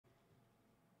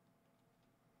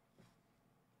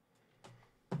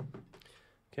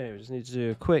Okay, we just need to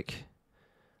do a quick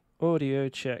audio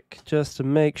check just to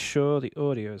make sure the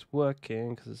audio is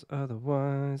working, because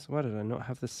otherwise, why did I not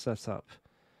have this set up?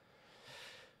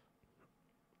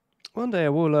 One day I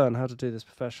will learn how to do this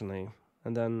professionally,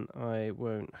 and then I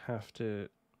won't have to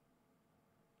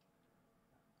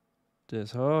do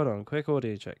this. Hold on, quick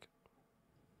audio check.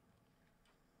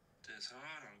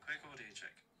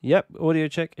 Yep, audio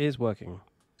check is working.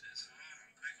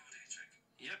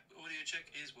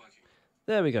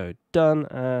 There we go, done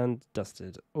and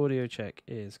dusted. Audio check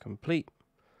is complete,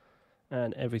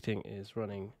 and everything is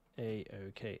running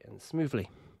a-okay and smoothly.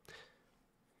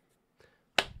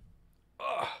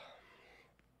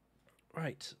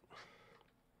 Right.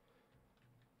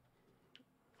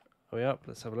 Are we up?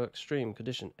 Let's have a look. Stream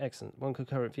condition excellent. 1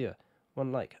 concurrent viewer.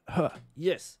 1 like. Huh.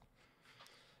 Yes.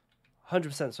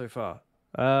 100% so far.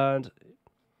 And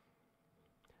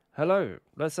hello.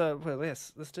 Let's well,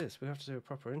 yes, let's do this. We have to do a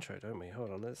proper intro, don't we?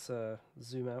 Hold on. Let's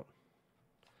zoom out.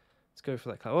 Let's go for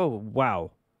that cloud. Oh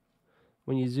wow.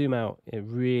 When you zoom out, it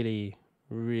really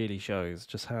shows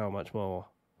just how much more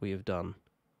we have done.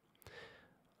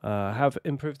 I have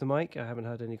improved the mic. I haven't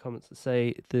had any comments that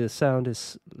say the sound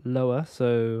is lower,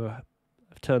 so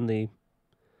I've turned the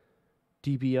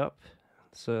dB up,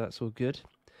 so that's all good.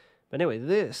 But anyway,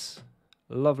 this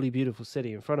lovely, beautiful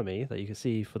city in front of me that you can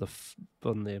see for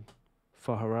on the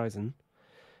far horizon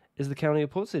is the County of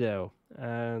Portsleydale,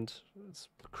 and it's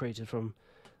created from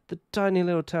the tiny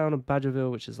little town of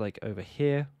Badgerville, which is like over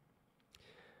here,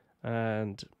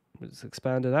 and it's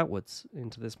expanded outwards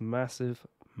into this massive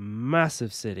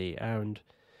city. And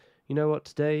you know what,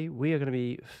 today we are going to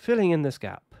be filling in this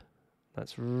gap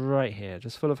that's right here,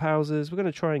 just full of houses. We're going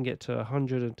to try and get to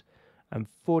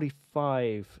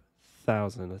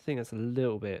 145,000. I think that's a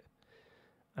little bit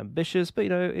ambitious, but you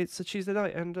know, it's a Tuesday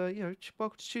night, and you know,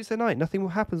 welcome to Tuesday night. Nothing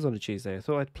happens on a Tuesday. I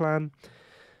thought I'd plan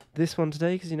this one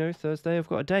today because, you know, Thursday I've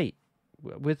got a date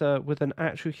with an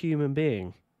actual human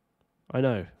being. I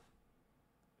know,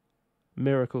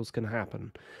 miracles can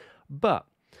happen, but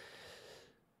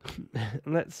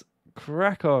let's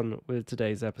crack on with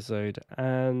today's episode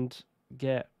and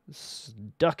get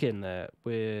stuck in there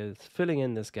with filling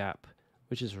in this gap,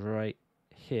 which is right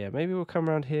here. Maybe we'll come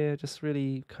around here, just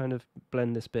really kind of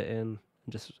blend this bit in, and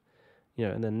just, you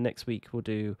know, and then next week we'll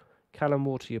do Callum,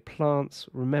 water your plants.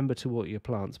 Remember to water your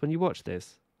plants. When you watch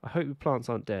this, I hope your plants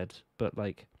aren't dead, but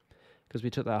like, because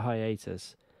we took that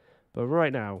hiatus. But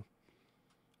right now,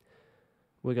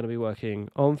 we're going to be working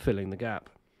on filling the gap.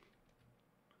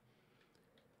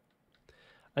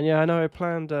 And yeah, I know I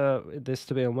planned this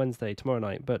to be on Wednesday, tomorrow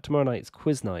night, but tomorrow night's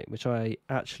quiz night, which I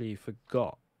actually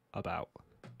forgot about.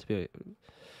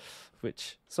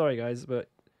 Which, sorry guys, but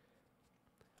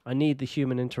I need the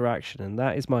human interaction, and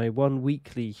that is my one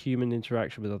weekly human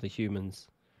interaction with other humans.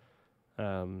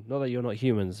 Not that you're not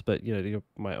humans, but you know, you're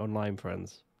my online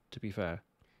friends, to be fair.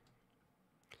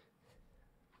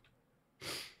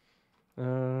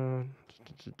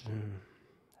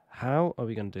 How are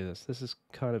we going to do this? This is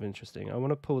kind of interesting. I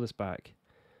want to pull this back,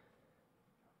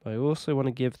 but I also want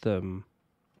to give them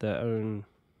their own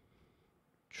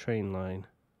train line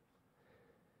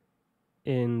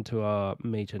into our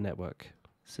major network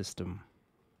system.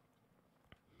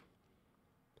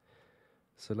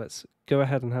 So let's go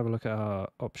ahead and have a look at our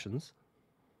options.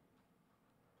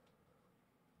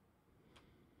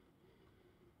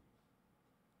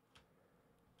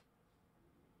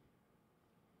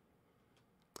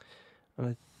 And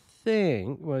I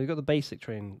think, well, you've got the basic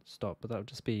train stop, but that would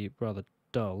just be rather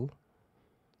dull.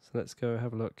 So let's go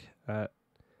have a look at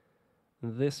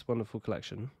this wonderful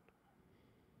collection.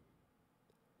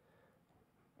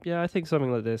 Yeah, I think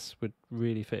something like this would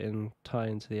really fit in, tie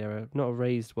into the area. Not a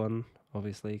raised one,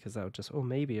 obviously, because that would just, or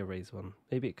maybe a raised one.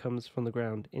 Maybe it comes from the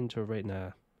ground into a right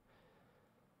now.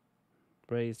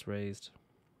 Raised. I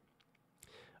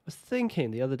was thinking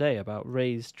the other day about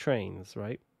raised trains,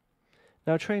 right?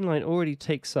 Now, a train line already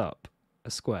takes up a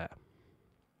square.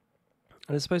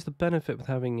 And I suppose the benefit with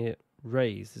having it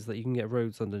raised is that you can get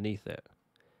roads underneath it.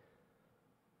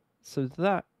 So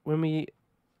that, when we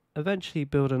eventually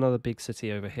build another big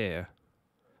city over here,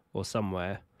 or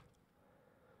somewhere,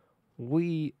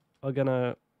 I'm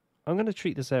gonna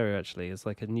treat this area actually as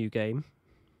like a new game.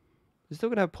 We're still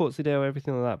gonna have Portsleydale,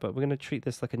 everything like that, but we're gonna treat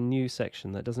this like a new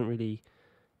section that doesn't really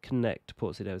connect to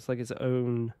Portsleydale. It's like its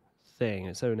own thing,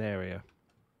 its own area.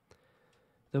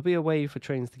 There'll be a way for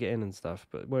trains to get in and stuff,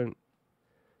 but it won't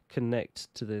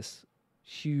connect to this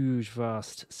huge,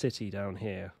 vast city down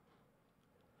here.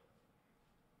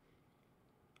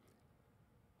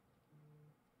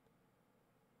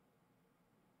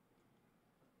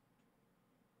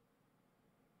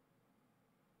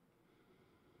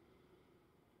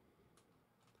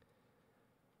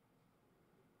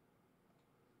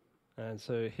 And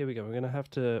so here we go. We're going to have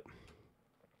to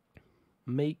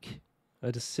make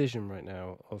a decision right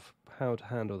now of how to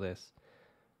handle this.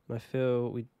 And I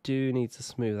feel we do need to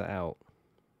smooth that out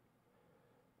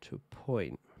to a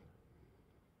point.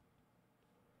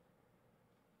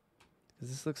 Because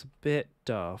this looks a bit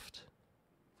daft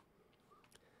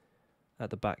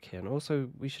at the back here. And also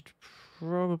we should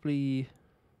probably...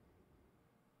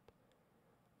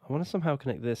 I want to somehow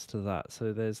connect this to that.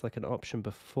 So there's like an option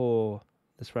before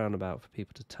this roundabout for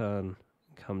people to turn,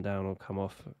 come down or come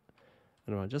off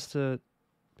and around, just to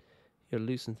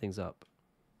loosen things up.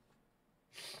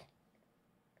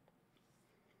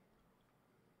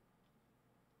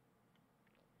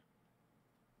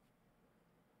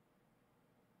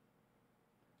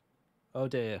 Oh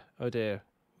dear, oh dear.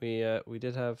 We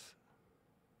did have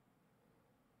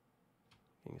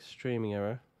a streaming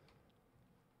error.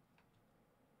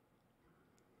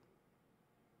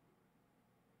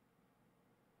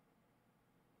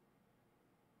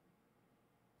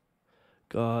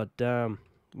 God damn.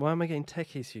 Why am I getting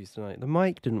tech issues tonight? The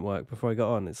mic didn't work before I got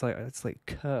on. It's like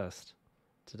cursed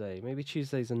today. Maybe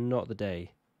Tuesdays are not the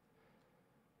day.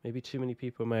 Maybe too many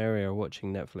people in my area are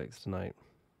watching Netflix tonight.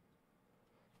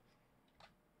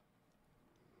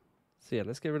 So yeah,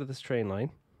 let's get rid of this train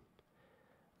line.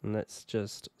 And let's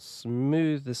just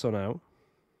smooth this on out.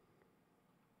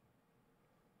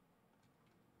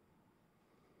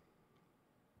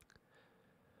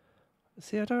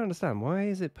 See, I don't understand. Why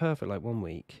is it perfect like 1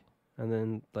 week and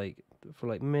then like for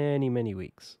like many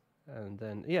weeks, and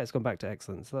then yeah, it's gone back to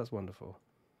excellent. So that's wonderful.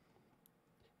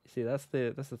 You see, that's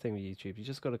the thing with YouTube. You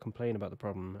just got to complain about the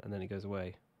problem and then it goes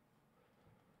away.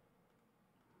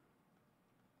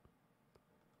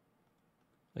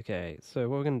 Okay, so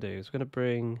what we're going to do is we're going to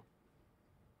bring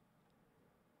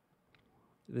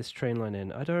this train line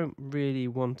in. I don't really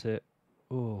want it.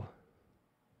 Oh,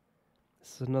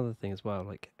 this is another thing as well.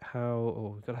 Like how?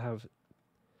 Oh, we've got to have.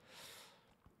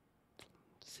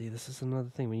 See, this is another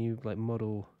thing when you like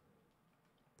model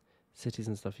cities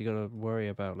and stuff. You got to worry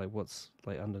about like what's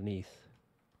like underneath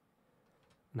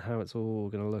and how it's all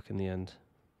going to look in the end.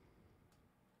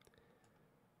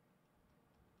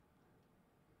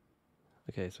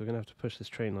 Okay, so we're going to have to push this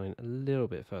train line a little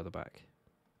bit further back.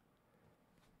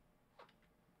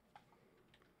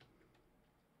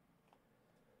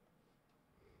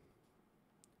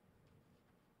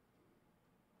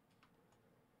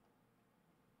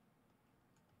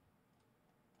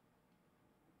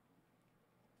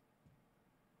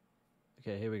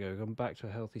 Okay, here we go. Gone back to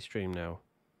a healthy stream now.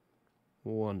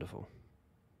 Wonderful.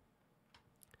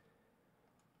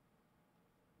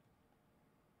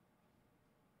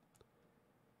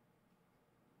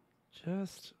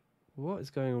 Just what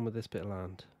is going on with this bit of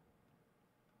land?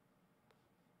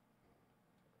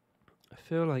 I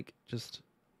feel like just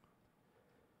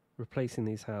replacing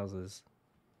these houses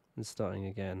and starting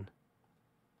again.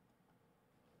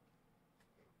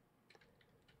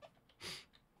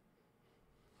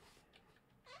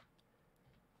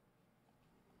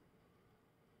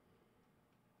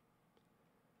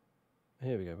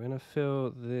 Here we go. We're going to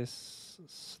fill this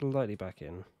slightly back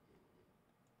in.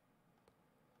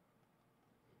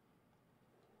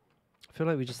 I feel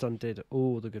like we just undid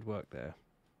all the good work there.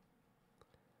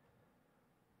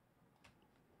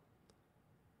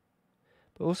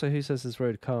 But also, who says this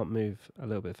road can't move a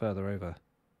little bit further over?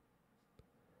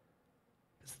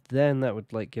 'Cause then that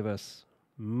would like give us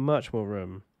much more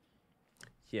room.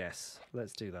 Yes,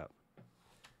 let's do that.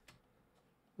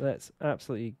 Let's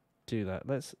absolutely do that.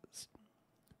 Let's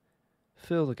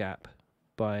fill the gap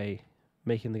by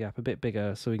making the gap a bit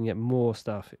bigger so we can get more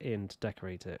stuff in to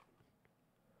decorate it.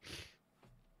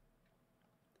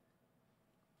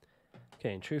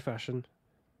 Okay, in true fashion,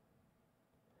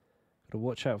 got to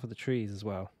watch out for the trees as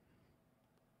well.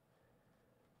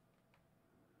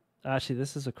 Actually,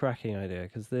 this is a cracking idea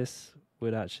because this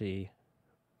would actually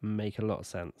make a lot of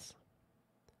sense.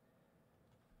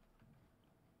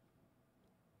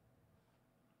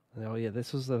 Oh yeah,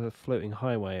 this was the floating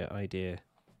highway idea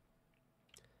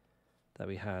that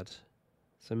we had.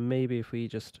 So maybe if we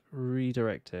just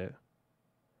redirect it,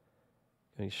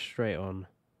 going straight on,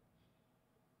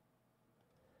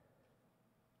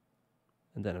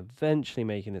 and then eventually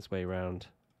making its way round.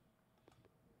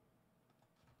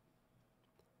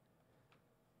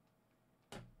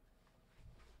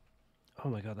 Oh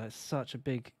my god, that's such a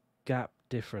big gap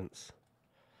difference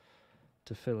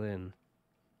to fill in.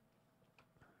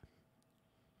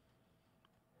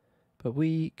 But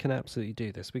we can absolutely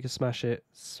do this. We can smash it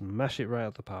right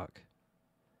out the park.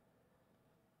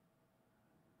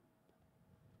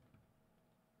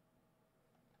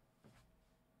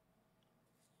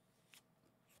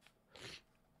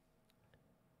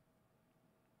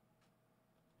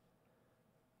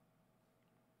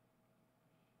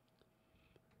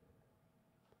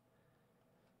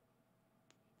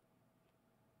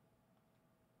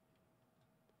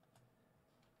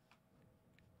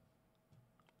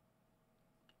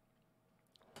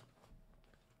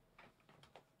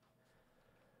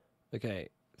 Okay,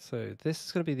 so this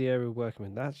is going to be the area we're working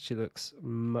with. That actually looks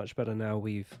much better now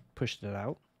we've pushed it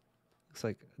out. Looks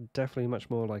like definitely much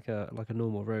more like a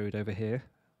normal road over here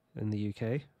in the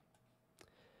UK.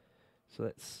 So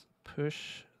let's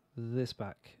push this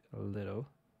back a little.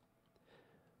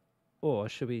 Or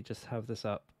should we just have this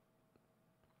up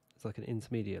as like an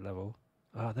intermediate level?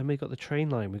 Ah, then we got the train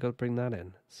line. We've got to bring that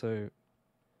in. So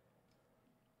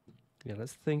yeah,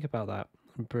 let's think about that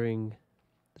and bring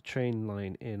the train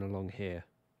line in along here.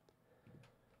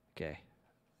 Okay,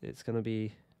 it's going to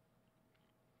be...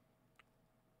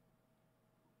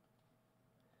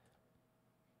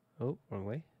 Oh, wrong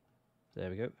way. There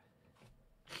we go.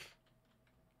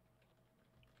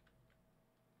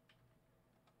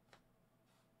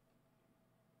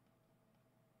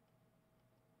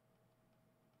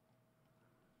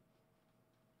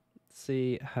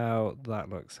 See how that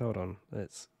looks. Hold on.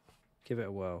 Let's give it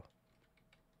a whirl.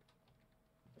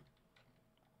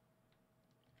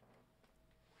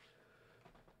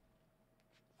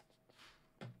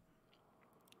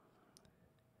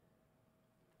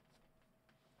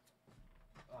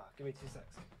 Give me 2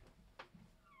 secs.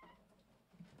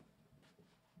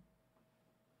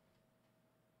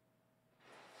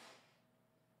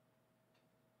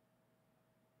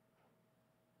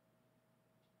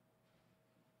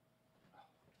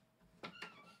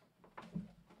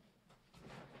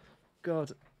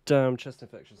 God damn chest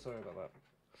infection. Sorry about that.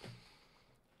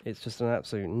 It's just an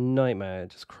absolute nightmare. It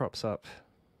just crops up.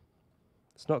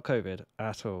 It's not COVID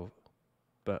at all.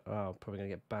 But I'm probably going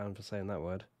to get banned for saying that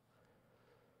word.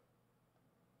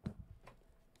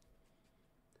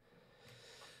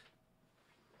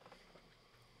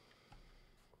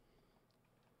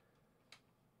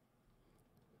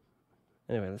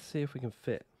 Anyway, let's see if we can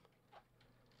fit.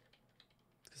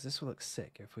 Because this will look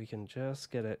sick if we can just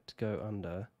get it to go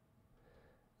under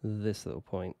this little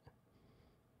point.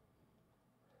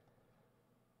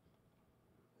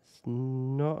 It's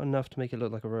not enough to make it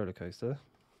look like a roller coaster,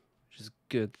 which is a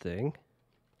good thing.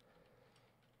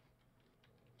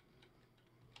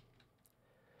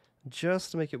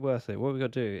 Just to make it worth it, what we've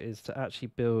got to do is to actually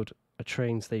build a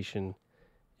train station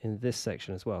in this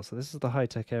section as well. So this is the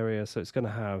high-tech area, so it's going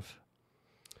to have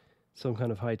some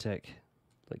kind of high-tech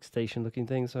like station looking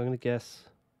thing. So I'm going to guess,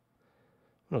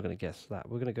 I'm not going to guess that.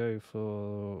 We're going to go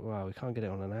for, wow, we can't get it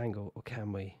on an angle, or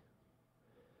can we?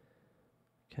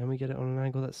 Can we get it on an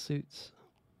angle that suits?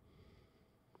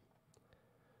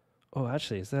 Oh,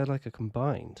 actually, is there like a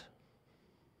combined?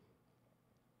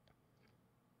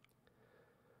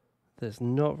 There's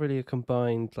not really a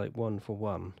combined like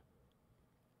 1-for-1.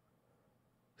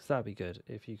 Because that'd be good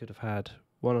if you could have had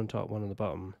one on top, one on the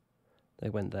bottom. They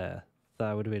went there.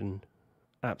 That would have been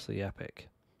absolutely epic.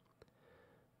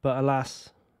 But alas,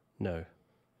 no.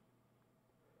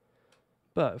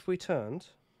 But if we turned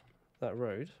that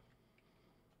road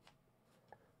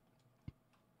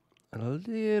and a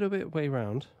little bit way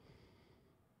round,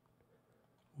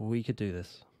 we could do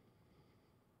this.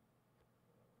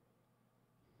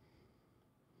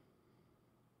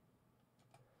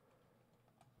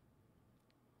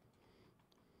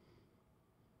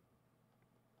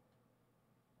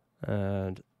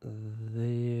 And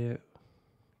there,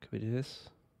 could we do this?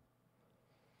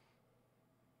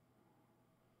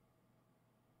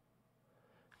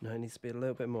 No, it needs to be a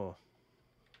little bit more.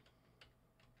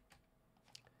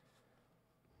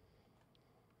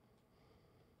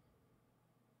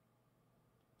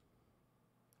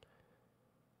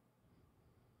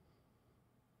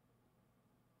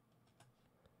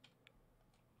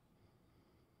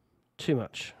 Too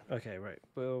much. Okay, right.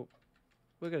 Well,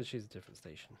 we're going to choose a different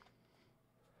station.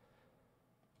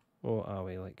 Or are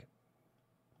we like...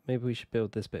 Maybe we should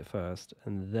build this bit first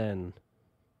and then...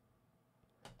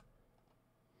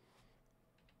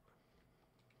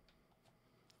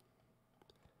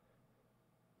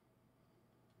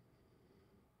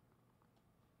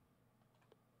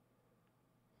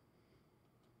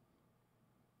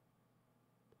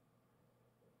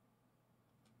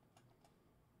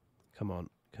 Come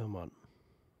on, come on.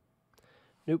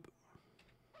 Nope.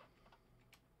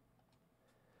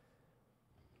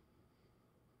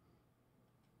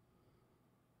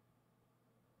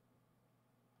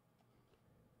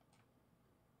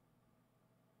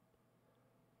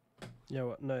 You know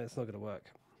what? No, it's not going to work.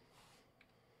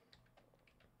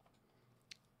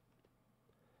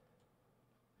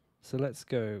 So let's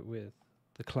go with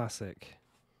the classic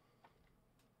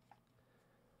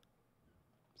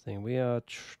thing. We are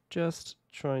just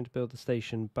trying to build the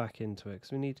station back into it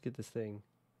because we need to give this thing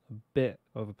a bit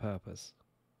of a purpose.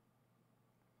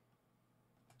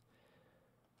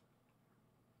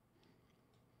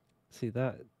 See,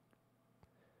 that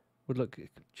would look.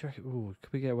 Ooh,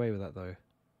 could we get away with that though?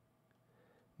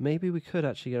 Maybe we could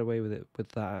actually get away with it with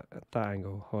that at that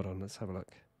angle. Hold on, let's have a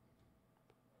look.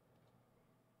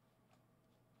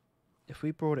 If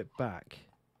we brought it back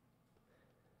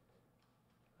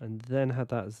and then had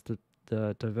that as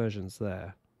the diversions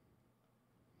there.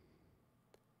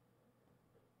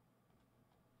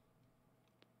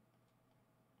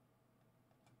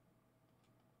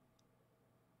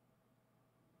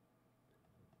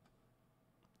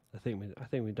 I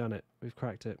think we've done it. We've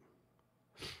cracked it.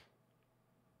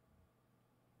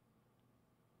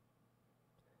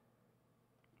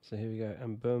 So here we go,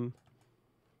 and boom.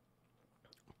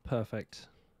 Perfect.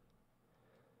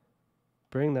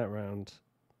 Bring that round.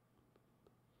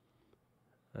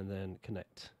 And then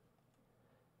connect.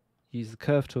 Use the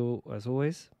curve tool as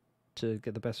always to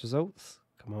get the best results.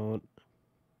 Come on.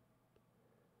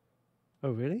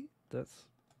 Oh really? That's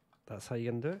how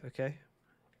you're gonna do it? Okay.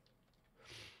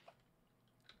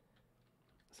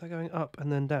 Is that going up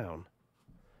and then down?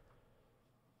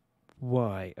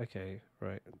 Why? Okay,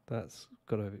 right. That's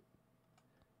gotta be.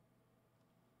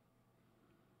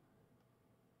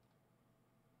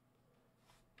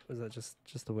 Is that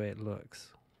just the way it looks?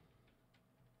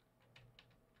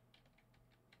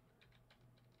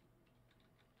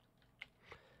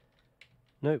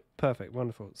 Nope, perfect,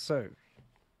 wonderful. So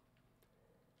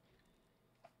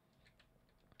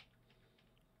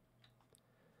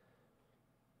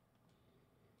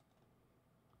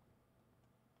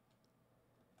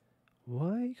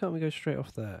why can't we go straight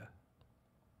off there?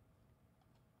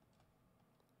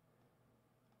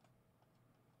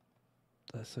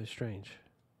 That's so strange.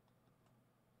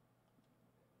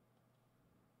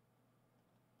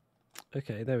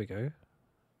 Okay, there we go.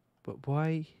 But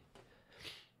why?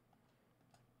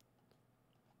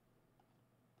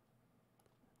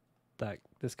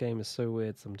 This game is so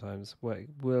weird sometimes. What it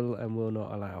will and will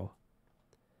not allow.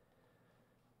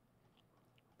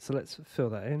 So let's fill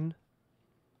that in.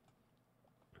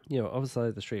 You know, other side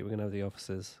of the street, we're gonna have the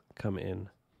offices come in.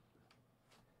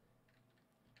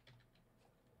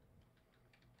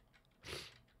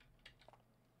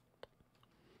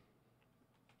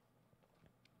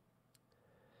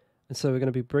 And so we're going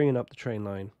to be bringing up the train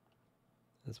line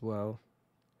as well,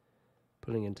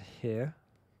 pulling into here.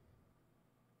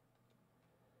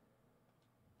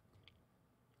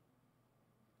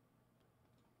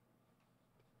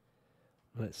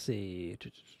 Let's see.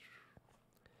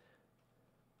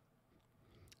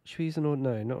 Should we use an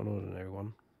ordinary? No, not an ordinary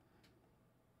one.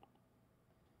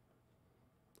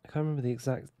 I can't remember the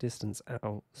exact distance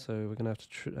out, so we're going to have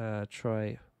to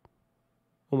try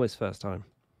almost first time.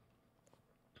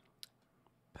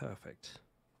 Perfect.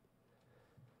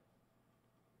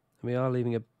 And we are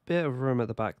leaving a bit of room at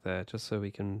the back there, just so we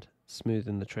can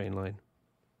smoothen the train line.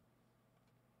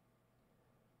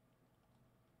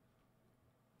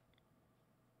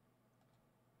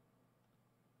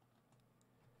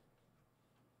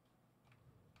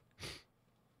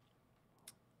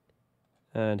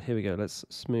 And here we go. Let's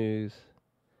smooth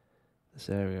this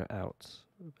area out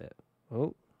a bit.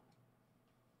 Oh.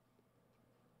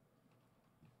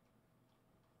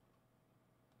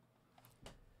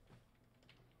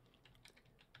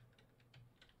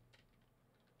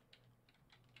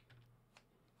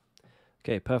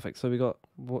 Okay, perfect. So we got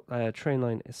a train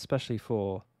line especially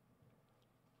for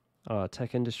our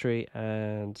tech industry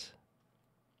and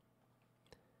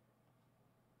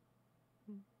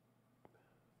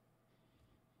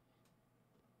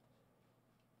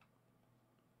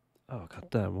oh god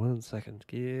damn, 1 second.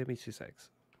 Give me 2 secs.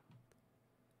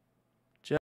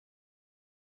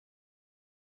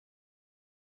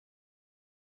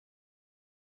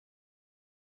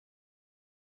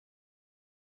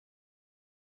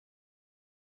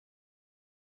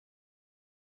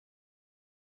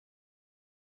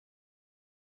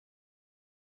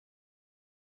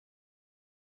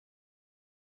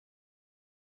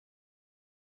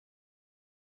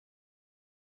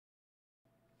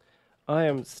 I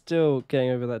am still getting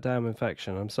over that damn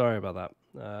infection. I'm sorry about that.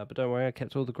 But don't worry, I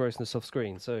kept all the grossness off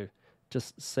screen, so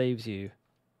just saves you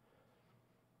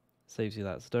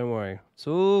that. So don't worry. It's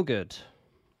all good.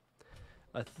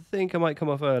 I think I might come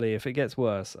off early if it gets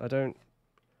worse. I don't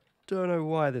know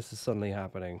why this is suddenly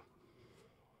happening.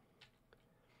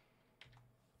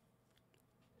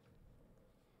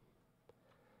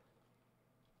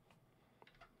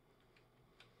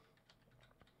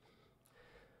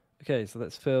 Okay, so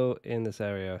let's fill in this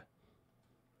area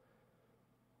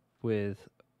with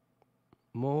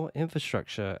more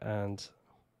infrastructure and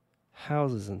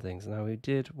houses and things. Now we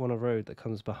did want a road that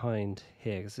comes behind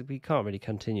here because we can't really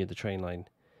continue the train line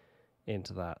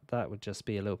into that. That would just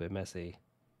be a little bit messy.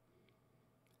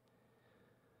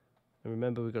 And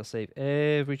remember, we've got to save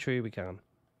every tree we can,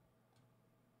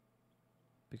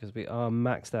 because we are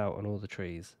maxed out on all the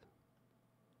trees.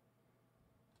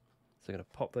 So I'm going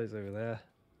to pop those over there.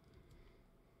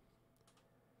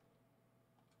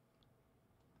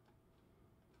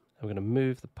 I'm going to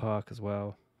move the park as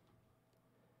well.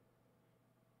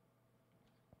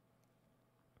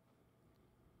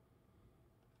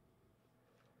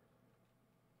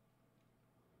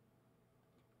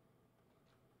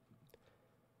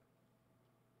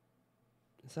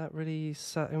 Is that really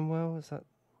sat in well? Is that...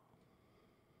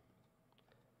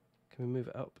 Can we move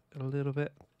it up a little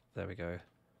bit? There we go.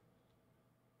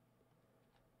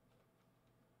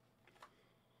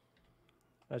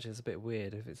 Actually, it's a bit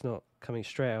weird. If it's not coming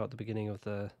straight out at the beginning of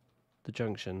the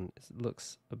junction, it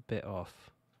looks a bit off.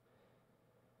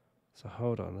 So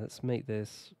hold on, let's make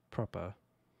this proper.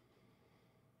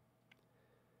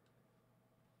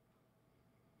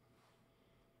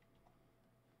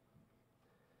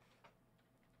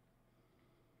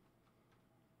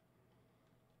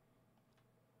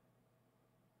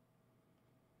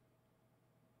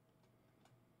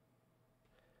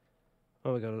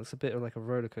 Oh my god, it looks a bit like a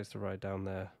roller coaster ride down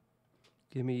there.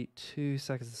 Give me 2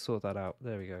 seconds to sort that out.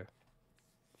 There we go.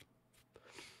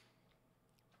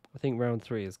 I think round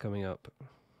 3 is coming up.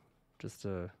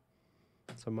 So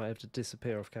I might have to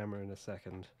disappear off camera in a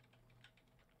second.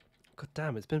 God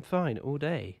damn, it's been fine all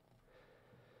day.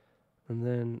 And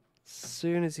then as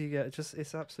soon as you get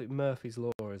it's absolute Murphy's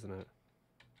Law, isn't it?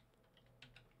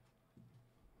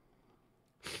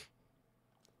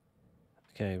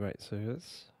 Okay, right, so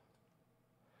let's...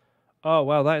 Oh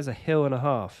wow, that is a hill and a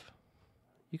half.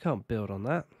 You can't build on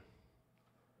that.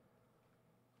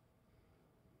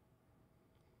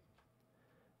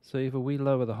 So either we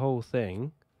lower the whole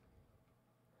thing,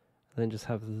 and then just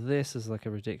have this as like a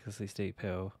ridiculously steep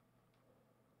hill.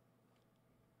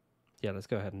 Yeah, let's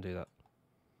go ahead and do that.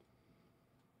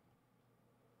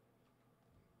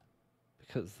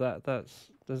 Because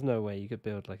there's no way you could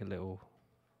build like a little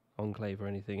enclave or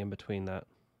anything in between that.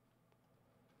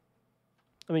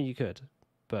 I mean, you could,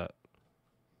 but...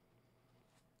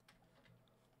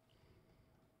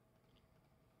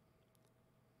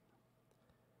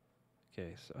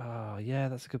 Okay, so, yeah,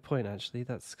 that's a good point, actually.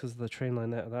 That's because of the train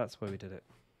line there. That's why we did it.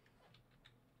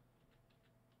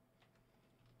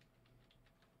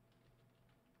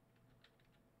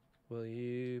 Will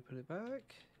you put it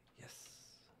back? Yes.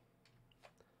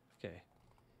 Okay.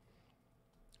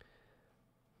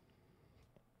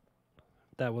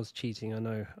 That was cheating, I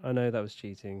know. I know that was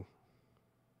cheating.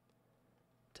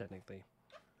 Technically.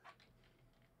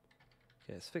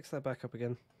 Okay, let's fix that back up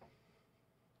again.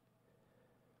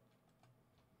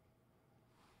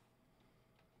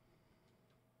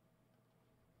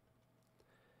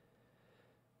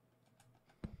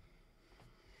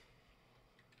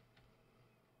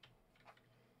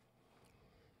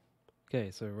 Okay,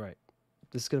 so right,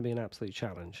 this is going to be an absolute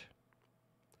challenge.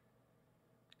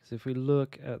 Because if we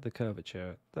look at the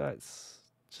curvature, that's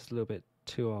just a little bit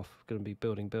too off. Going to be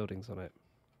building buildings on it.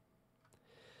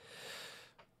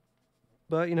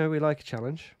 But, you know, we like a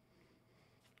challenge.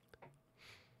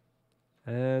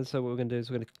 And so what we're going to do is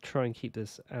we're going to try and keep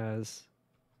this as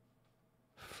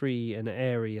free and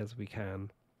airy as we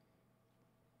can.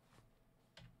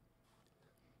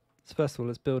 So first of all,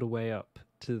 let's build a way up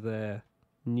to their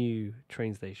new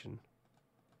train station.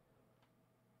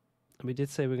 And we did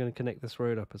say we're going to connect this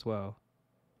road up as well.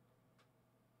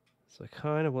 So I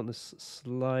kind of want this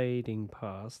sliding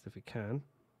past if we can.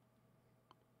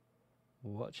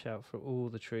 Watch out for all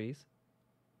the trees.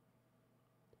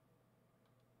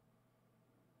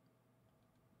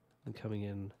 And coming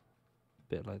in a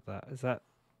bit like that. Is that...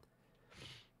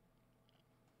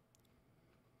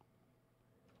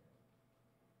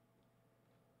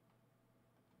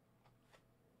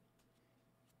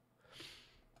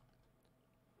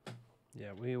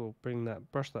 Yeah, we will bring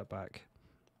that, brush that back,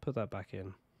 put that back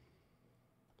in.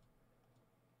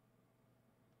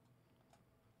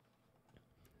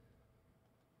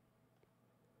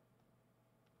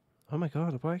 Oh my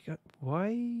god,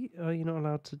 why are you not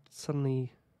allowed to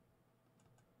suddenly...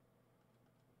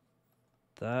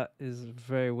 That is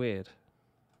very weird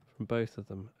from both of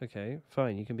them. Okay,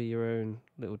 fine, you can be your own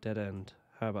little dead end.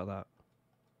 How about that?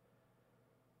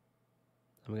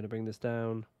 I'm going to bring this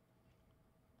down.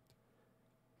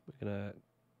 We're going to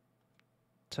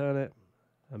turn it,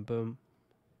 and boom.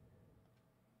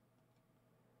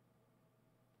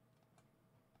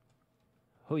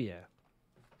 Oh yeah.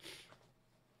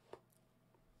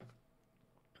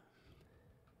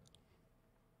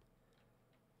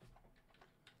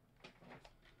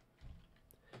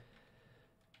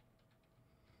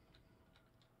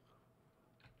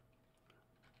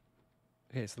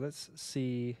 Okay, so let's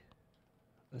see.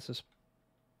 Let's just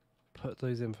put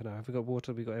those in for now. Have we got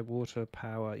water? We got water,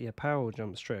 power. Yeah, power will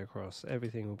jump straight across.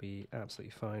 Everything will be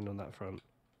absolutely fine on that front.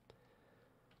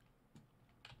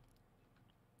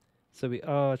 So we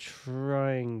are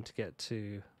trying to get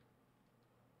to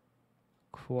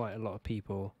quite a lot of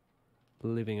people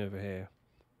living over here.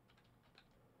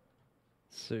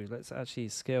 So let's actually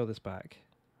scale this back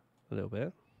a little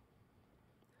bit.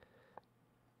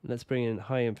 Let's bring in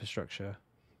high infrastructure.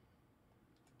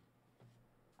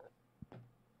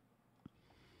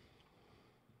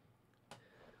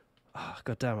 Oh,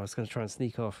 God damn, I was going to try and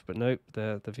sneak off, but nope,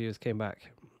 the viewers came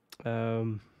back.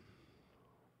 We've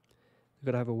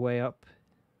got to have a way up.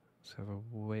 Let's have a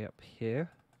way up here.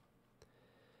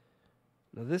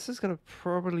 Now this is going to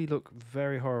probably look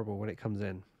very horrible when it comes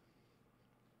in.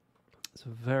 It's a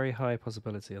very high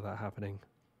possibility of that happening.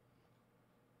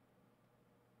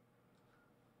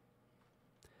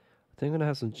 I think I'm going to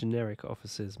have some generic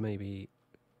offices, maybe,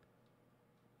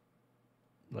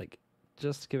 like,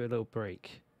 just to give it a little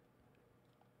break.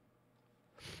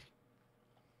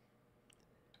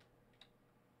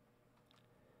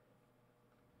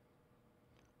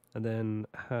 And then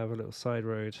have a little side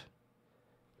road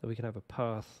that we can have a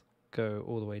path go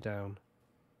all the way down.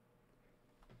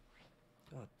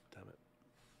 God damn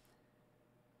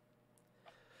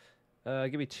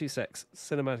it. Give me 2 secs.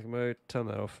 Cinematic mode, turn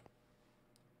that off.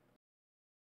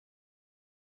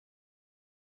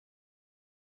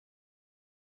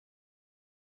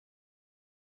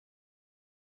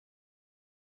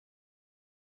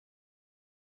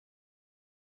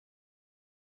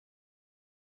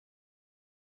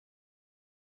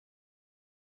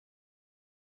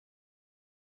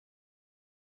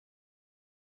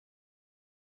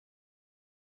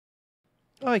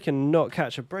 I cannot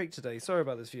catch a break today. Sorry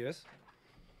about this, viewers.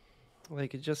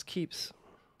 Like, it just keeps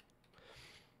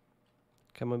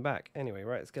coming back. Anyway,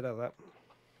 right, let's get out of that.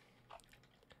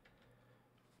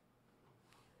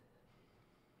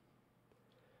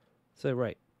 So,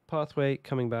 right, pathway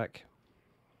coming back.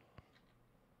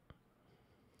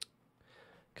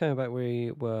 Coming back, we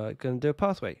were going to do a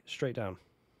pathway straight down.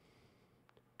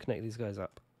 Connect these guys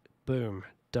up. Boom,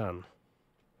 done.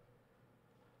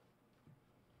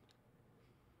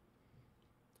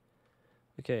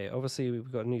 Okay, obviously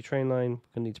we've got a new train line.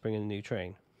 We're going to need to bring in a new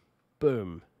train.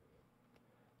 Boom.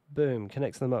 Boom,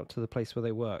 connects them up to the place where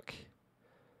they work.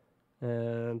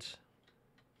 And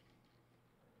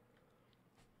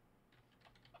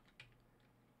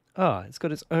it's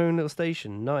got its own little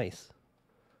station. Nice.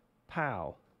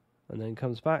 Pow. And then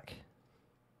comes back.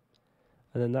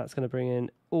 And then that's going to bring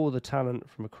in all the talent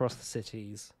from across the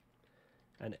cities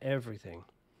and everything.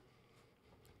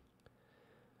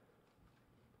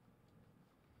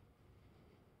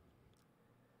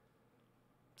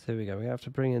 So here we go. We have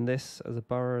to bring in this as a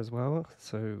borough as well.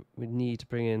 So we need to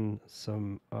bring in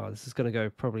some... Oh, this is going to go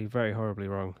probably very horribly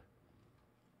wrong.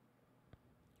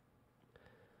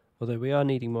 Although we are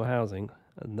needing more housing,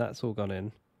 and that's all gone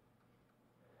in.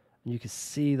 And you can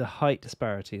see the height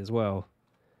disparity as well.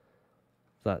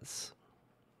 That's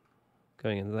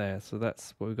going in there. So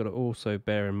that's what we've got to also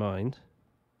bear in mind.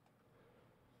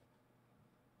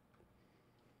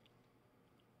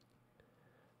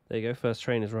 There you go. First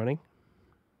train is running.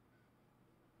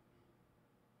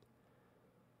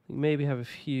 Maybe have a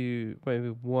few, maybe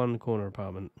one corner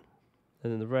apartment.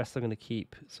 And then the rest I'm going to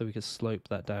keep so we can slope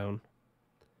that down.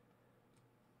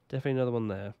 Definitely another one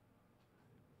there.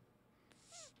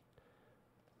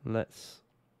 Let's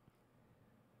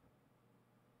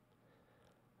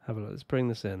have a look. Let's bring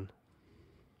this in.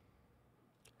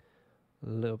 A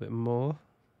little bit more.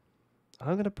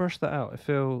 I'm going to brush that out. I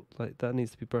feel like that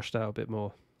needs to be brushed out a bit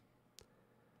more.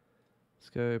 Let's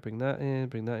go, bring that in,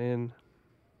 bring that in.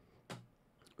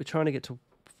 We're trying to get to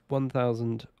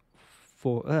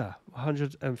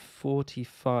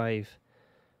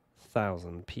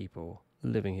 145,000 people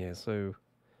living here. So we're going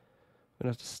to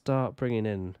have to start bringing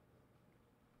in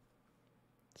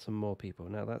some more people.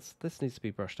 Now this needs to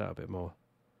be brushed out a bit more.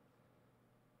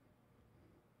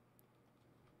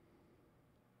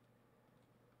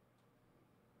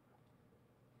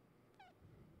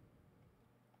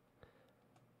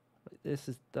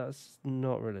 That's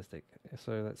not realistic.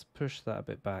 So let's push that a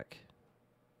bit back.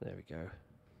 There we go.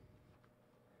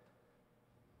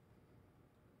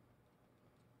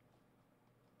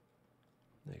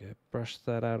 There you go. Brush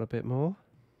that out a bit more.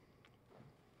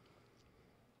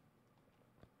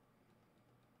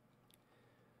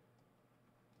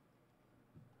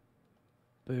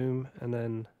 Boom, and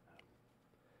then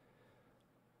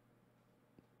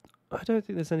I don't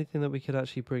think there's anything that we could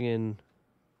actually bring in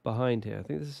behind here. I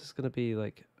think this is just going to be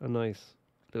like a nice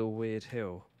little weird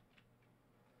hill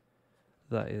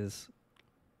that is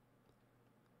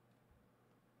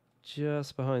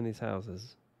just behind these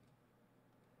houses.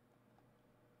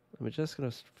 And we're just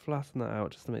going to flatten that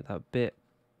out just to make that a bit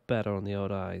better on the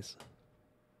old eyes.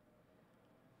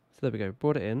 So there we go,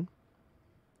 brought it in.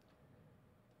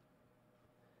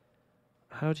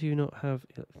 How do you not have...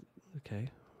 Okay,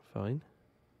 fine.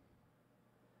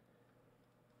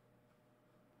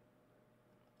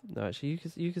 No, actually,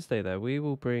 you can stay there. We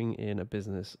will bring in a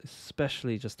business,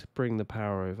 especially just to bring the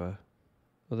power over.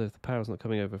 Although if the power's not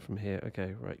coming over from here,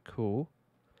 okay, right, cool.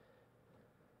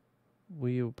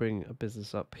 We will bring a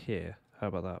business up here. How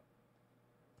about that?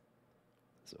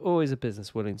 There's always a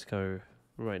business willing to go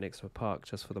right next to a park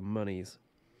just for the monies.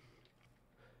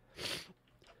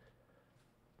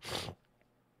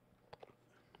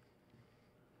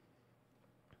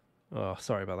 Oh,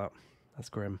 sorry about that. That's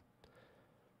grim.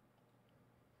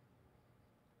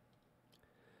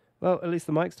 Well, at least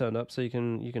the mic's turned up so you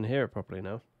can hear it properly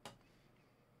now.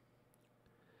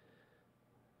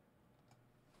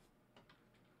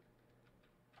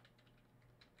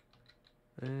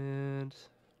 And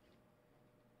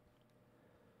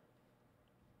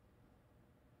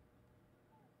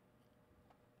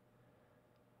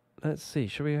let's see.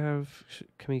 Should we have?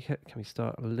 Can we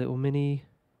start a little mini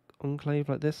enclave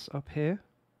like this up here?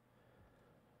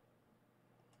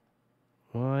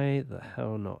 Why the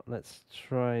hell not? Let's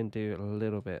try and do a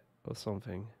little bit of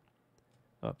something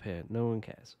up here. No one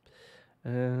cares.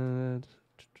 And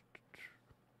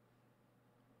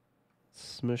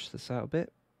smush this out a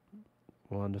bit.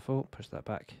 Wonderful. Push that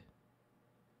back.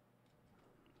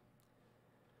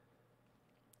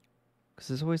 Because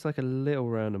there's always like a little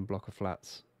random block of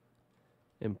flats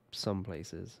in some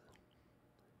places.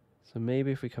 So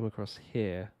maybe if we come across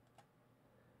here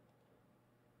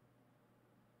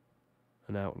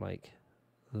and out like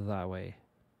that way,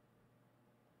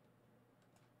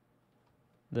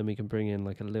 then we can bring in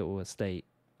like a little estate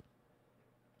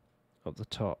up the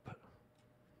top,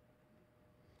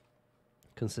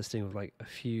 consisting of like a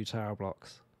few tower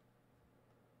blocks.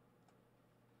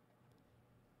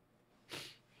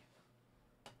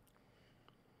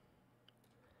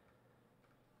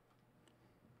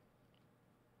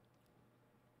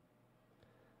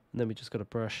 And then we just got to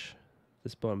brush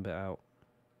this bottom bit out.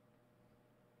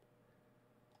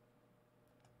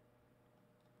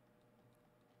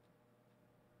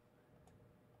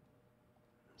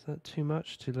 Is that too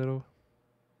much? Too little?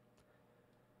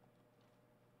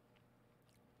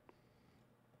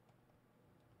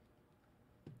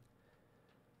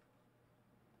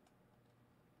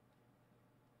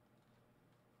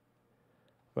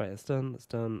 Right, it's done, it's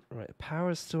done. Right,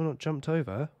 power's still not jumped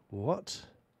over. What?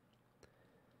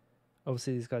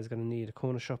 Obviously these guys are going to need a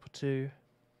corner shop or two.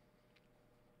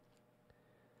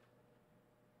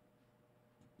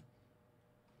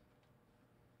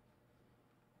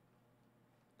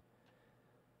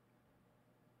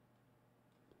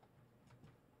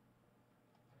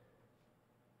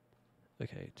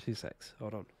 Okay, 2 secs.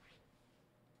 Hold on.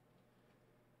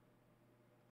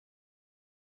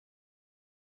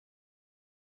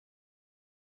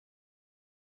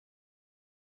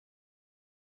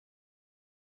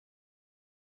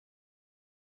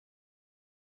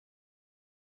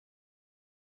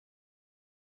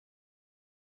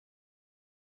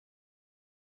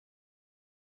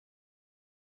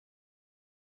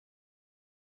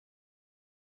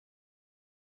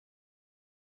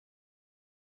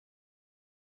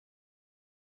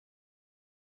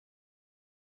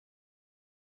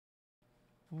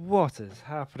 What is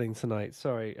happening tonight?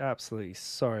 Sorry, absolutely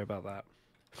sorry about that.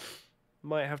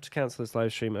 Might have to cancel this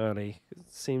live stream early. It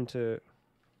seemed to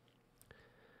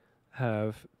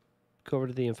have got rid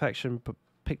of the infection, but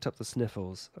picked up the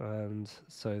sniffles, and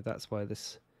so that's why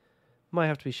this might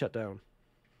have to be shut down.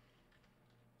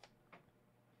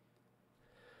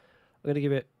 I'm going to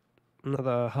give it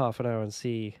another half an hour and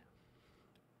see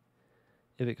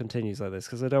if it continues like this,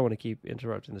 because I don't want to keep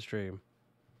interrupting the stream.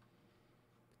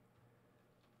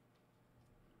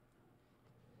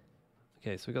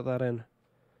 Okay, so we got that in.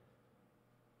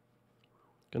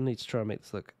 Gonna need to try and make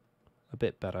this look a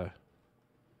bit better.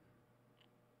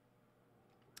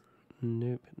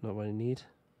 Nope, not what I need.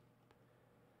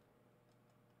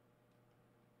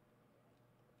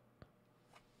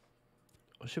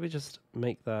 Or should we just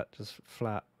make that just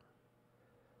flat?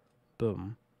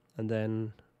 Boom. And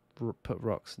then put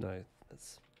rocks? No,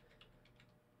 that's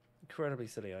incredibly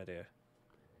silly idea.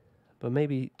 But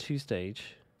maybe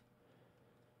 2-stage.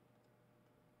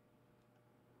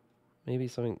 Maybe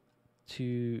something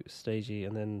 2-stagey,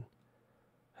 and then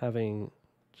having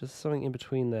just something in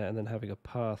between there, and then having a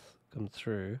path come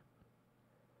through.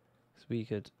 So we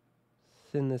could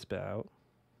thin this bit out.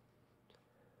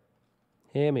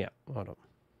 Hear me out. Hold on.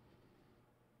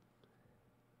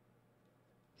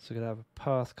 So we're going to have a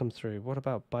path come through. What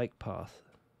about bike path?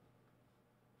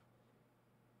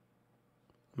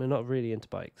 I'm not really into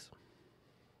bikes.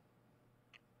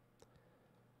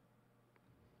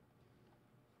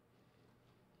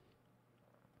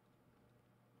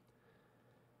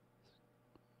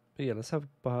 But yeah, let's have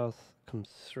a path come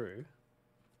through.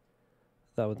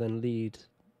 That would then lead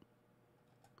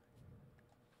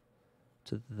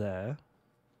to there.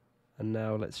 And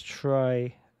now let's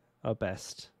try our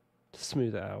best to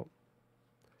smooth it out.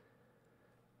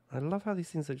 I love how these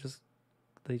things are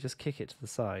they just kick it to the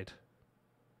side.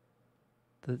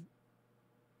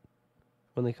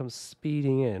 When they come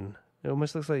speeding in, it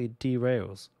almost looks like it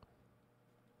derails.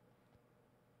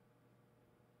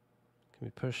 Can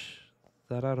we push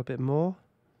that out a bit more?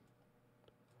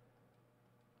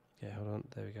 Okay, hold on.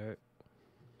 There we go.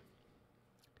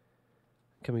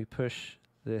 Can we push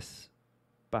this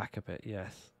back a bit?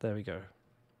 Yes, there we go.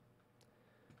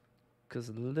 Because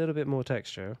a little bit more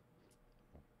texture.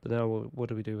 But now what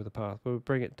do we do with the path? We'll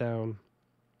bring it down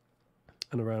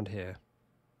and around here.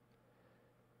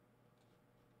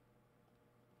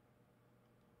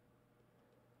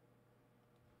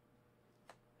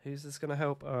 Who's this going to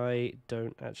help? I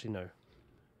don't actually know.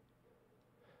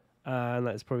 And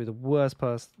that is probably the worst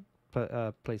place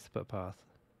to put a path.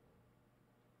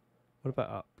 What about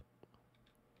up?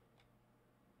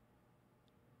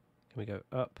 Can we go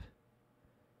up?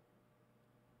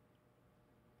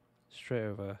 Straight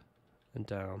over and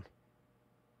down.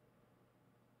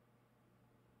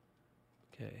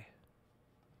 Okay.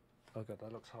 Oh god,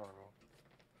 that looks horrible.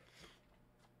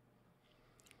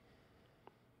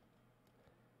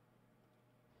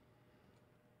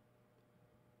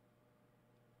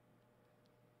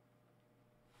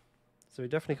 So we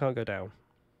definitely can't go down.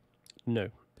 No,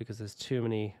 because there's too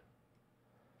many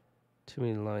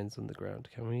lines on the ground.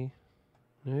 Can we?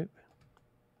 Nope.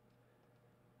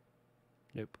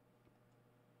 Nope.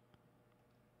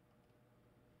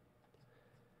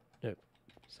 Nope.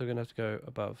 So we're going to have to go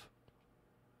above.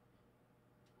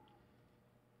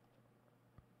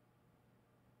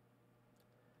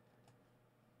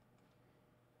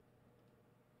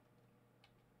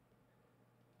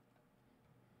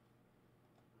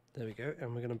 There we go.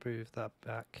 And we're going to move that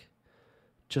back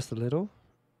just a little.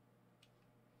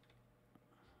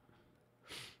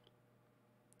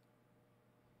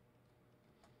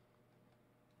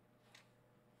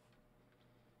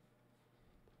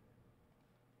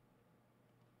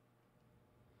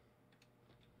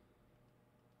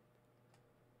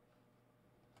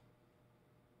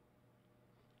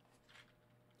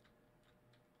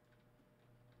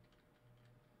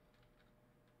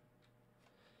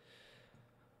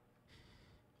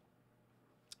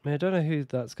 I mean, I don't know who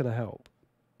that's going to help.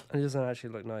 It doesn't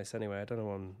actually look nice anyway. I don't know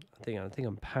what I think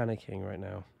I'm panicking right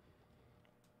now.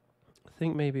 I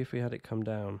think maybe if we had it come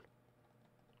down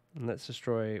and let's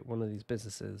destroy one of these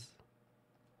businesses.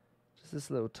 Just this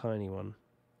little tiny one.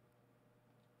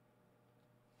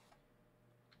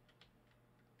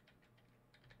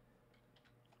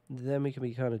 Then we can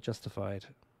be kind of justified.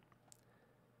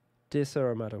 Dear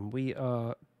sir or madam, we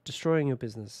are destroying your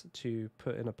business to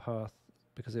put in a path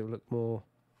because it will look more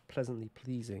pleasantly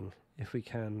pleasing if we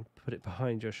can put it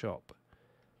behind your shop.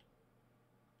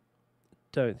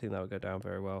 Don't think that would go down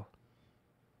very well.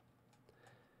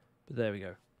 But there we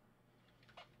go.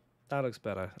 That looks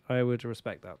better. I would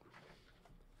respect that.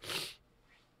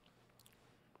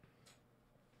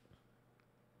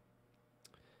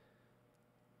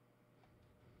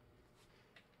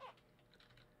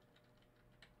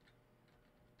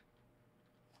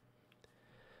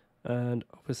 And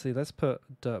obviously let's put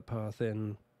a dirt path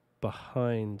in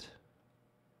behind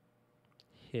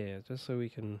here, just so we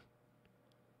can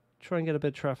try and get a bit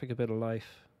of traffic, a bit of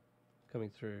life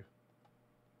coming through.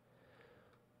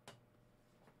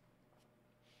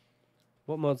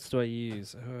 What mods do I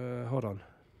use? Hold on.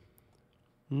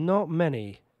 Not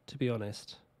many, to be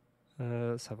honest.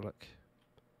 Let's have a look.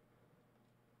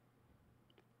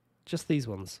 Just these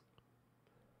ones.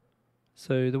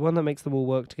 So the one that makes them all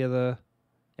work together,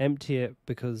 empty it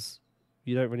because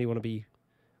you don't really want to be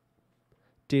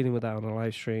dealing with that on a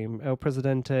live stream. El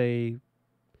Presidente,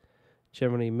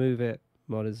 generally move it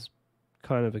mod is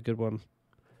kind of a good one.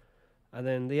 And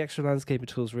then the extra landscaping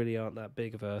tools really aren't that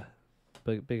big of a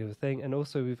thing. And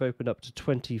also we've opened up to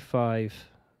 25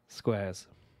 squares.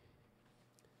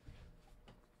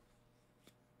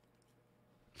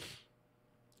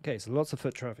 Okay, so lots of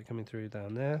foot traffic coming through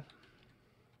down there.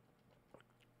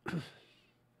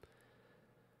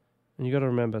 And you got to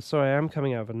remember, sorry, I am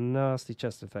coming out of a nasty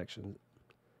chest infection,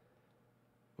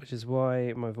 which is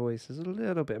why my voice is a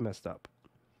little bit messed up.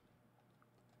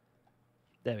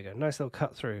 There we go. Nice little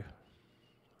cut through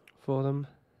for them.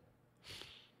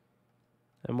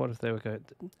 And what if they were going...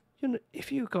 You know,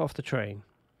 if you got off the train,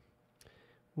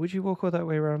 would you walk all that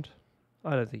way around?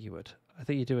 I don't think you would. I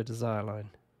think you do a desire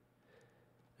line.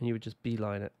 And you would just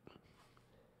beeline it.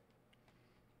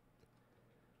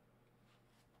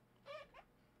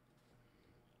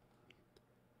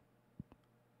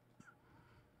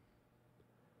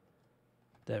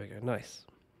 There we go. Nice.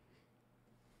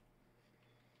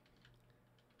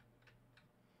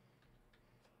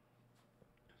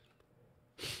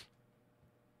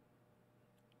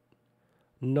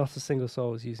 Not a single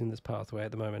soul is using this pathway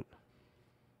at the moment.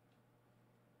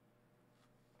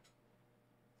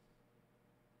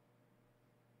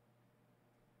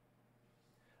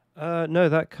 No,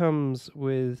 that comes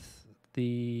with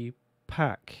the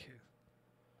pack.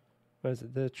 Where is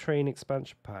it? The train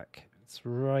expansion pack. It's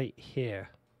right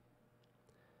here.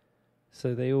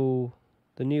 So they all,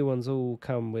 the new ones all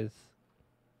come with...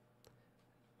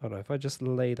 Oh no, if I just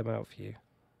lay them out for you.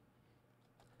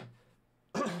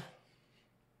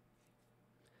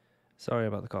 Sorry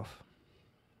about the cough.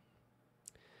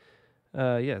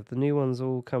 Yeah, the new ones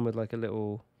all come with like a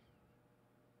little...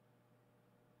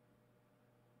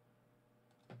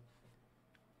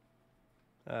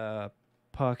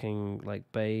 parking like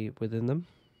bay within them.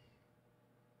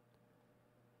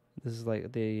 This is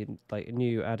like the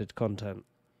new added content.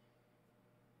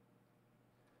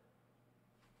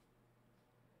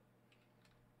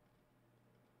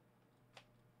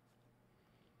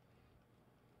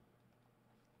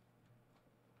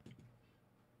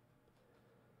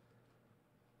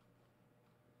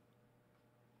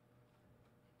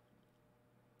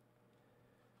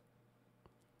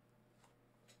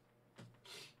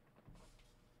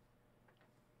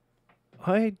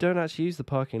 I don't actually use the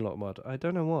parking lot mod. I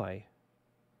don't know why.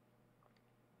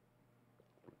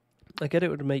 I get it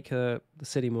would make the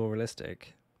city more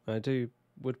realistic. I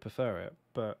would prefer it,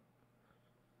 but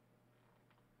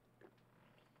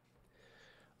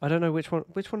I don't know which one.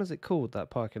 Which one is it called? That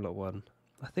parking lot one.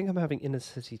 I think I'm having inner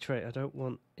city train. I don't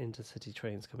want intercity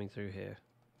trains coming through here.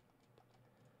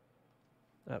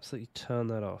 Absolutely turn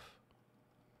that off.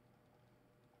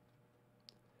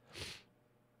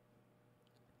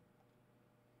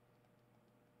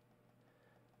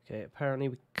 Okay, apparently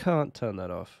we can't turn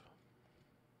that off.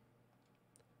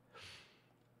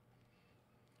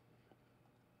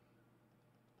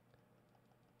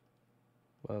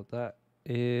 Well, that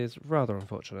is rather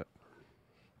unfortunate.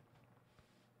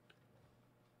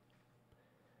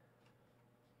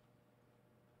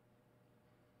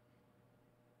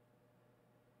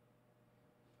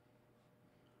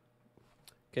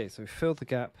 Okay, so we filled the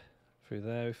gap through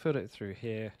there. We filled it through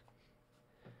here.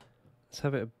 Let's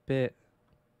have it a bit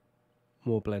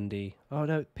more blendy. Oh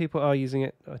no, people are using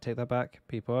it. I take that back.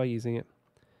 People are using it.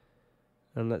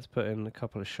 And let's put in a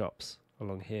couple of shops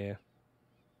along here.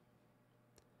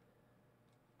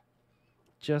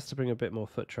 Just to bring a bit more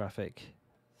foot traffic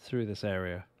through this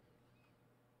area.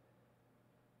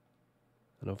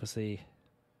 And obviously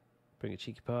bring a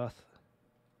cheeky path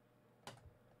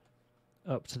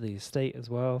up to the estate as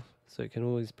well, so it can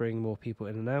always bring more people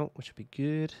in and out, which would be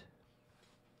good.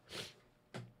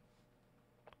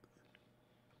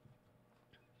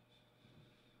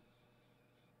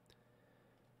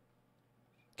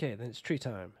 Okay, then it's tree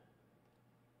time.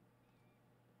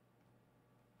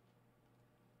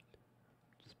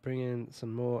 Just bring in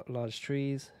some more large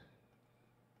trees.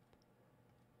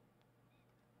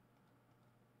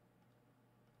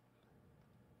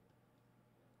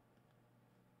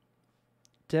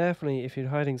 Definitely, if you're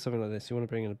hiding something like this, you want to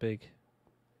bring in a big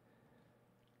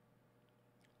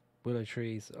willow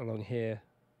trees along here.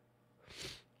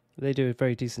 They do a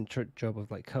very decent job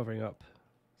of like covering up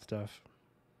stuff.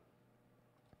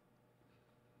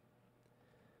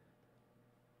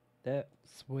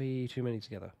 That's way too many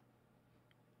together.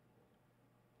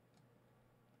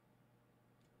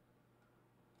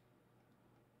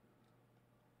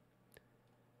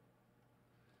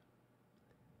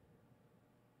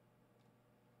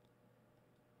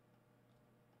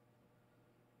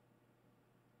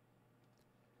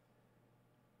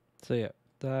 So yeah,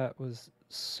 that was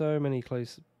so many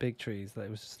close big trees that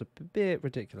it was just a bit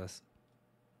ridiculous.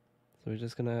 So we're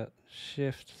just gonna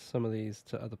shift some of these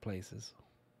to other places.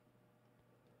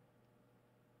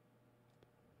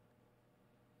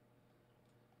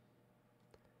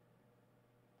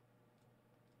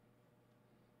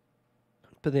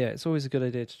 But yeah, it's always a good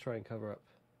idea to try and cover up.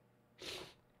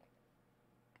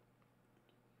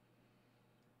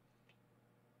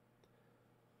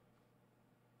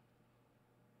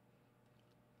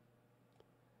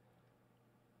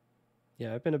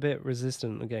 Yeah, I've been a bit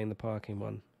resistant to getting the parking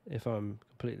one, if I'm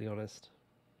completely honest.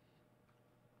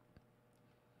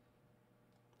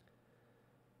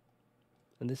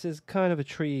 And this is kind of a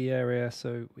tree area,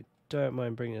 so we don't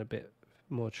mind bringing a bit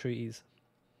more trees.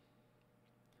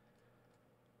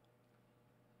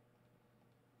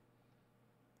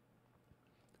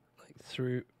 Like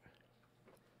through.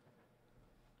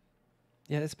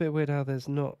 Yeah, it's a bit weird how there's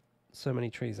not so many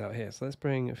trees out here. So let's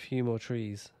bring a few more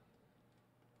trees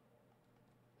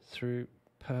through.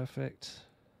 Perfect.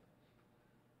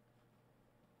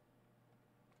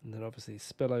 And then obviously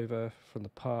spill over from the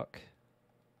park.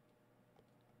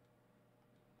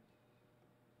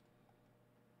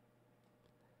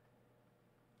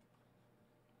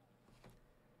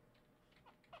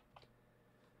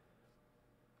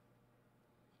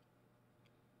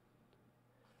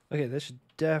 Okay, there should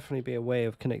definitely be a way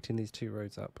of connecting these two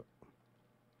roads up.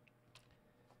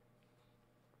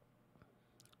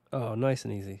 Oh, nice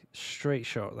and easy. Straight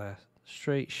shot there.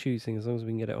 Straight shooting as long as we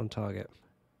can get it on target.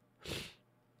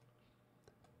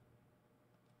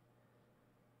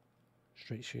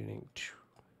 Straight shooting.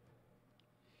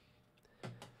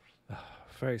 Oh,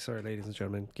 very sorry, ladies and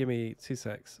gentlemen. Give me 2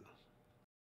 secs.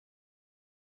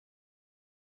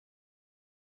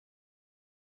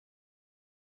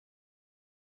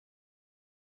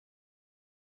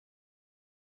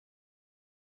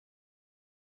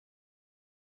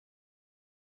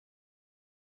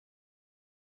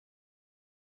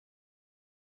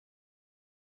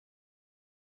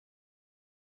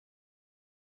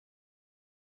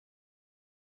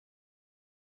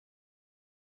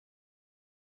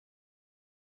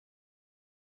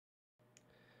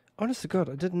 Honest to God,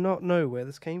 I did not know where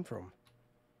this came from.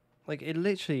 Like, it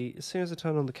literally, as soon as I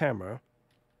turned on the camera,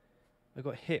 I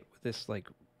got hit with this, like...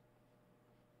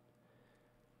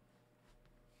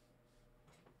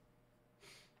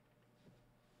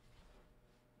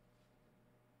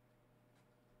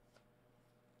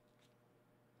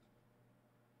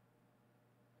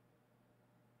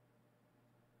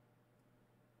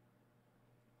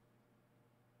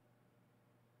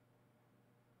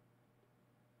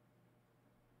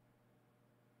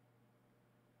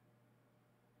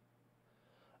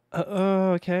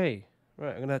 oh, okay.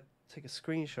 Right, I'm going to take a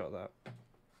screenshot of that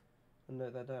and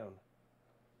note that down.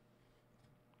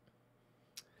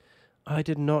 I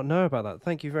did not know about that.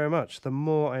 Thank you very much. The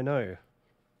more I know.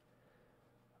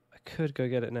 I could go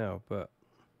get it now, but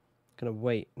I'm going to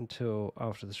wait until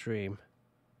after the stream.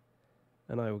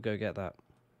 And I will go get that.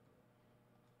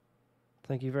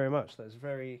 Thank you very much. That's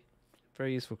very,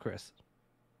 very useful, Chris.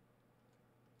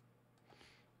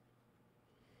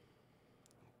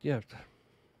 Yeah.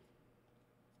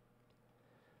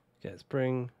 Okay, let's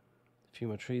bring a few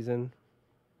more trees in.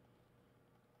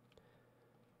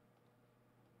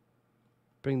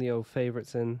 Bring the old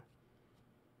favourites in.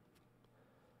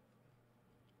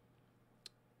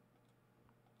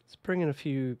 Let's bring in a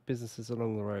few businesses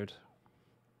along the road.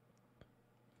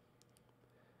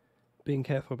 Being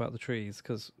careful about the trees,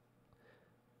 because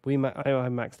I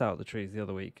maxed out the trees the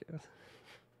other week.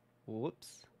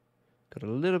 Whoops. Got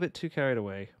a little bit too carried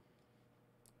away.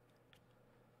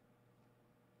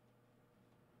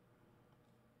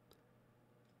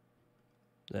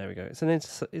 There we go. It's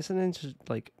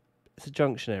a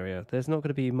junction area. There's not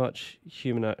going to be much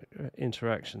human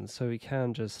interaction, so we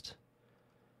can just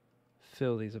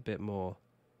fill these a bit more.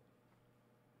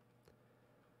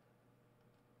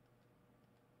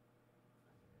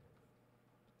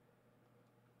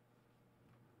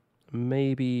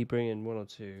 Maybe bring in 1 or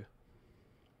 2.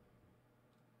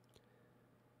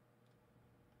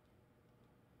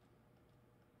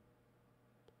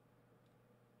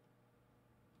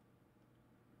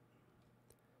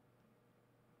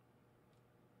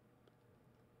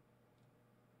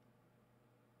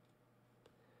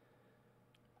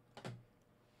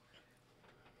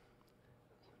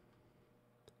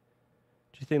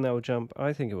 Do you think that will jump?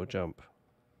 I think it will jump.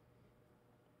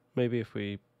 Maybe if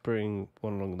we bring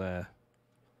one along there.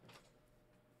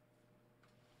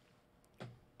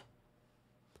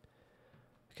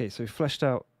 Okay, so we fleshed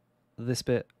out this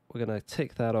bit. We're going to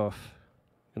tick that off.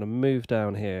 We're going to move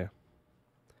down here.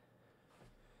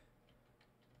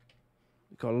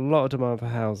 We've got a lot of demand for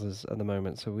houses at the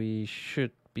moment, so we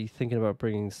should be thinking about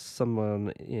bringing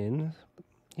someone in.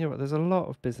 You know what, there's a lot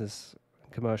of business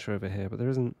and commercial over here, but there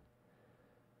isn't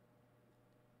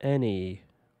any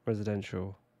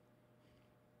residential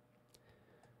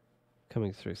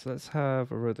coming through. So let's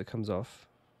have a road that comes off.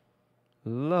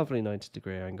 Lovely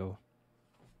 90-degree angle.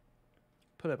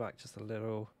 Put it back just a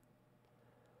little.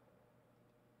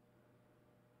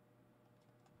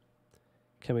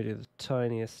 Can we do the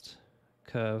tiniest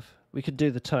curve We could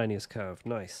do the tiniest curve.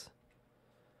 Nice.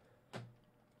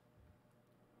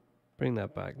 Bring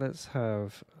that back. Let's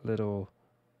have a little...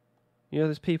 You know,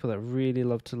 there's people that really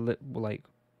love to live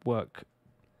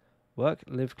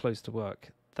close to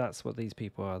work. That's what these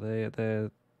people are.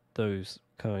 They're those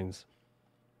kinds.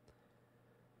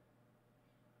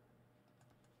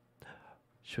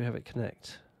 Should we have it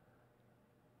connect?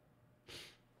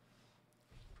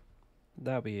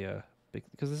 That'll be a big...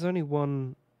 Because there's only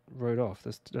one road off.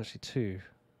 There's actually two.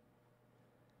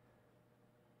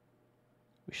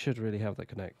 We should really have that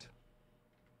connect.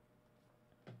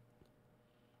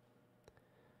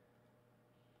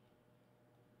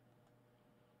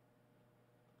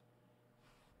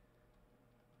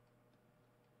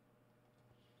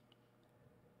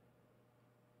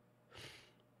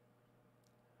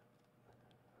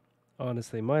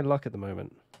 Honestly, my luck at the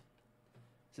moment.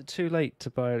 Is it too late to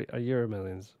buy a Euro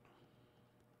Millions?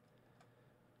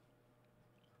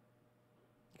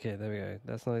 Okay, there we go.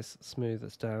 That's nice, smooth,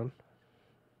 that's down.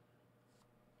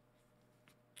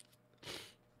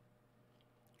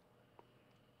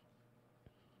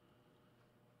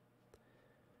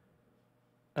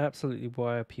 Absolutely,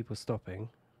 why are people stopping?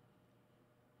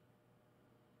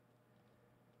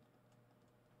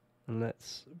 And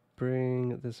let's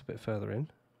bring this a bit further in.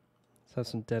 Let's have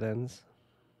some dead ends.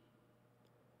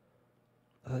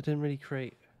 I didn't really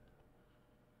create...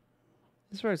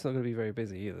 This road's not going to be very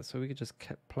busy either, so we could just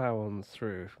plough on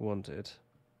through if we wanted.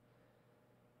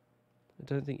 I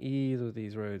don't think either of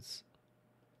these roads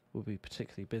will be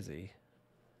particularly busy.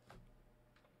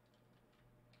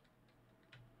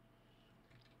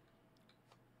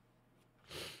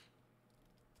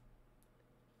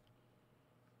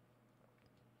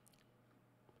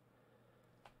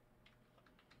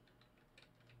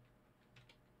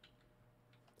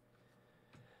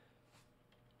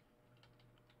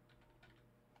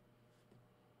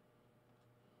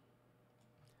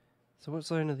 So what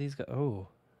zone are these guys? Oh,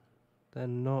 they're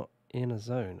not in a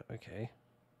zone. Okay.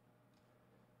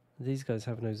 These guys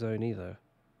have no zone either.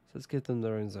 So let's give them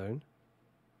their own zone.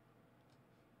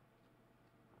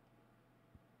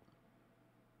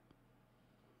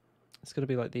 It's going to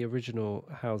be like the original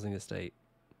housing estate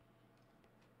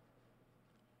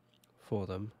for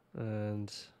them.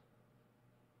 And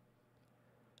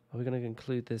are we going to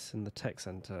include this in the tech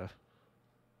center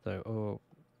though? Or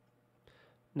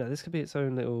no, this could be its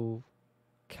own little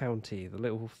county, the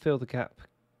little fill the gap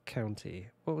county.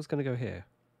 What was going to go here?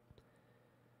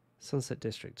 Sunset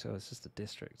District. Oh, it's just a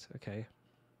district. Okay.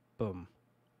 Boom.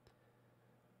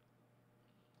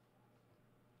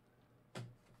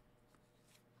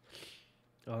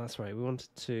 Oh, that's right. We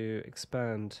wanted to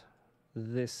expand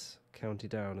this county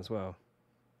down as well.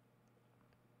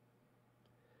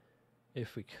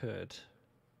 If we could.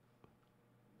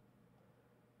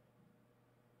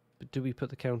 But do we put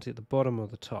the county at the bottom or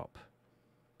the top?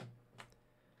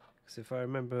 Because if I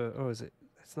remember... Oh, is it...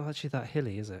 It's not actually that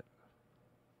hilly, is it?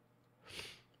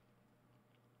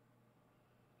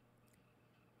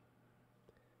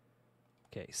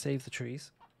 Okay, save the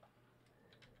trees.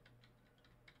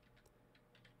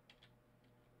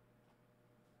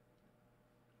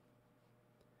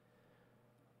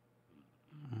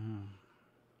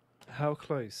 How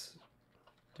close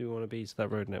do we want to be to that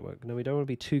road network? No, we don't want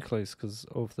to be too close because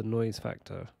of the noise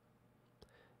factor.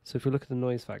 So if we look at the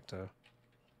noise factor,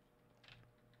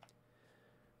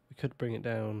 we could bring it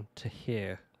down to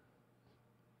here.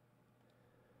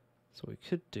 So what we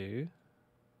could do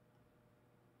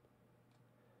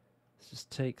is just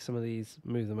take some of these,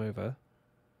 move them over.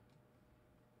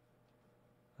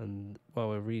 And while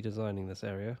we're redesigning this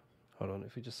area, hold on,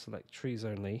 if we just select trees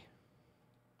only.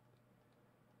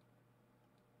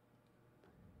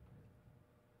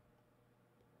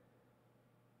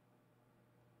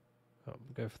 Oh,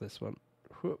 we'll go for this one.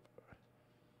 Whoop.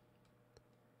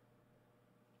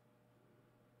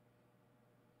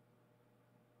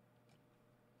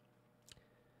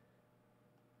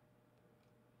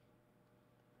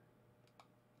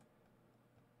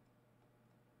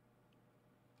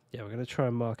 Yeah, we're going to try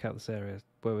and mark out this area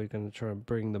where we're going to try and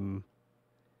bring them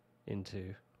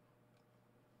into.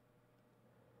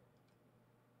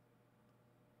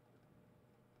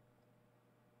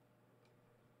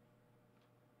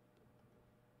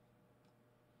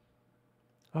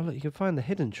 Oh, look, you can find the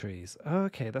hidden trees. Oh,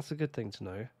 okay, that's a good thing to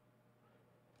know.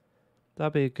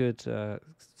 That'd be a good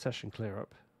session clear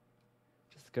up.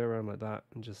 Just go around like that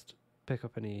and just pick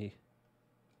up any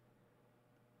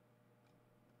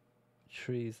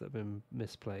trees that have been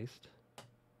misplaced.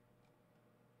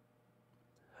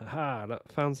 Haha,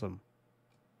 look, found some.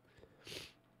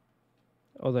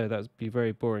 Although that would be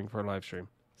very boring for a live stream.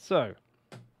 So,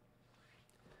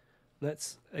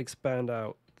 Let's expand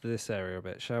out this area a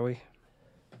bit, shall we?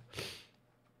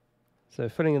 So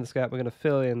filling in this gap, we're going to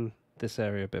fill in this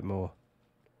area a bit more.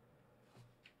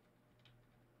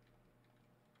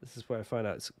 This is where I find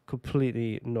out it's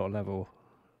completely not level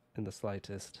in the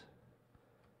slightest.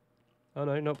 Oh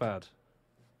no, not bad.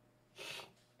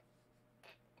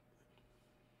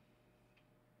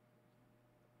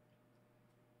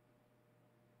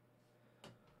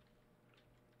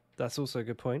 That's also a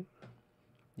good point.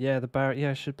 Yeah, the barrier. Yeah,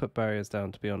 I should put barriers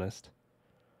down, to be honest.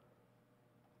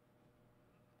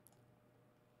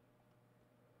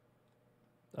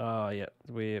 Ah, yeah,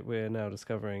 we're now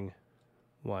discovering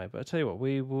why. But I tell you what,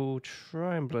 we will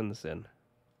try and blend this in.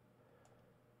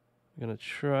 We're gonna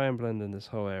try and blend in this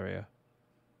whole area.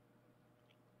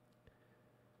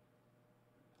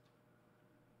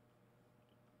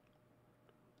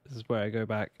 This is where I go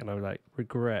back and I like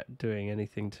regret doing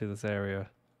anything to this area.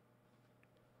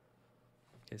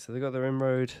 Okay, so they got their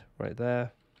inroad right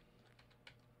there.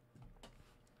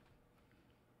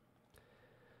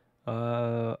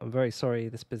 I'm very sorry,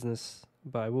 this business,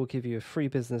 but I will give you a free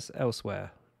business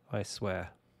elsewhere, I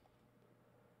swear.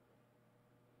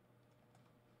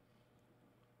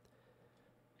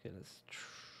 Okay,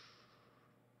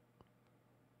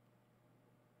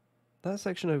 that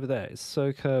section over there is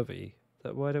so curvy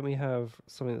that why don't we have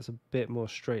something that's a bit more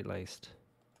straight-laced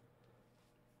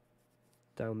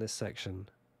down this section?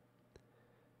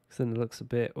 Because then it looks a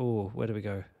bit, oh, where do we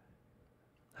go?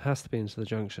 It has to be into the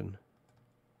junction.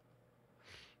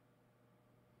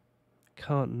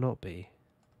 Can't not be.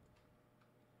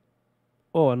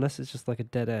 Or unless it's just like a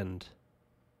dead end.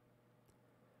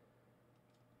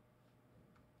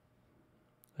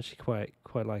 Actually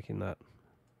quite liking that.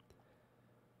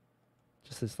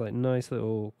 Just this like nice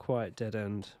little quiet dead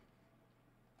end.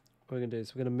 What we're going to do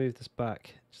is we're going to move this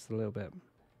back just a little bit.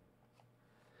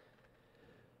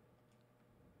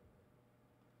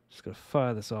 Just going to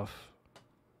fire this off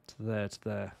to there, to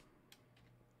there.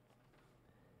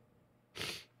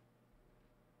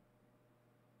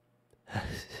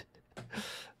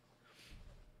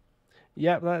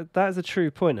 Yeah, that is a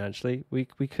true point actually. We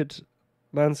could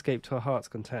landscape to our heart's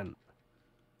content.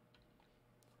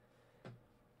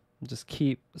 Just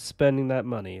keep spending that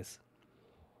monies.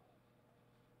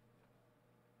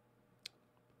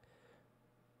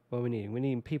 What we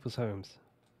need people's homes.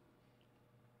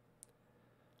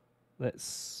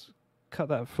 Let's cut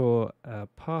that for a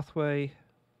pathway.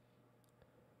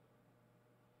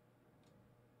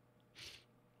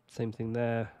 Same thing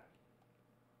there.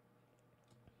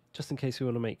 Just in case we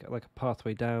want to make like a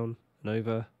pathway down and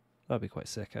over. That'd be quite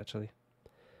sick actually.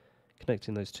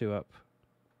 Connecting those two up.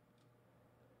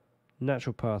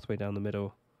 Natural pathway down the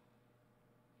middle.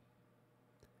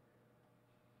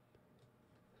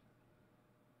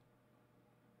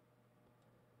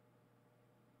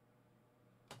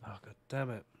 Oh, god damn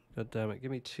it. God damn it.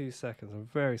 Give me 2 seconds. I'm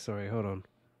very sorry. Hold on.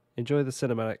 Enjoy the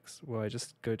cinematics while I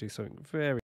just go do something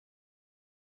very...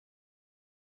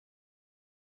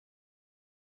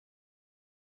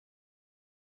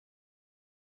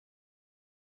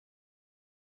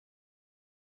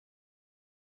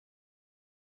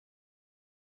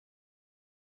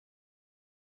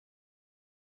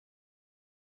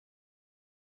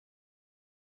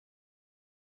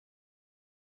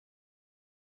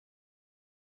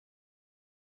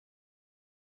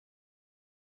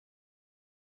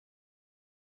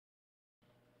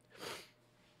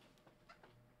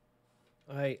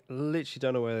 I literally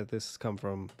don't know where this has come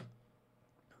from.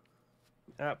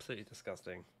 Absolutely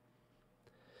disgusting.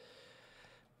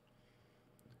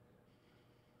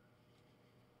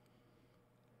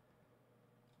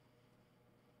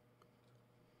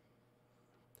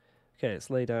 Okay, let's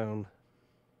lay down.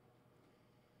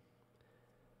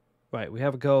 Right, we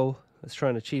have a goal. Let's try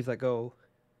and achieve that goal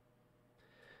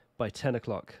by 10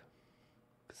 o'clock.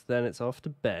 Because then it's off to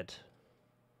bed.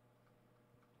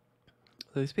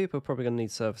 These people are probably going to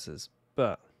need services,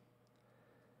 but...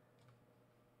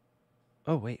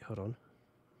 Oh, wait, hold on.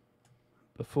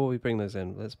 Before we bring those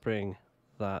in, let's bring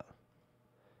that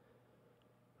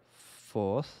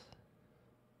forth.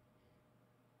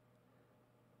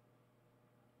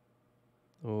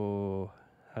 Or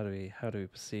how do we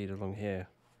proceed along here?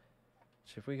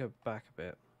 So if we go back a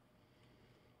bit,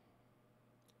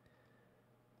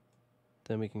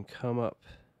 then we can come up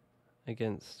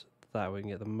against that. We can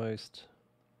get the most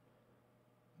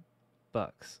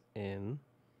bucks in,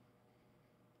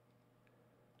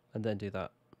 and then do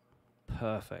that.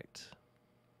 Perfect.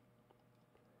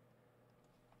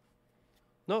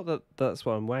 Not that that's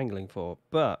what I'm wangling for,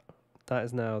 but that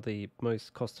is now the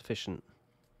most cost efficient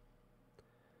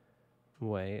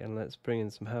way. And let's bring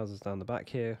in some houses down the back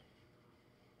here.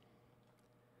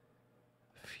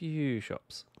 Few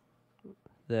shops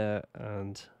there,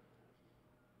 and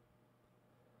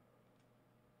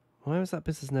why was that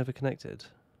business never connected?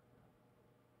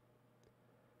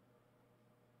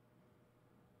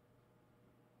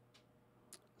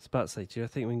 I was about to say, do you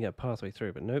think we can get a pathway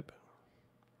through? But nope.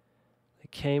 They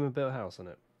came and built a house on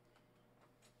it.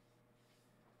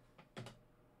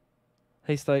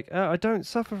 He's like, I don't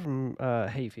suffer from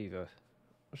hay fever.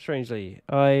 Strangely,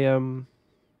 I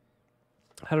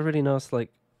had a really nasty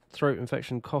like throat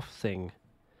infection cough thing,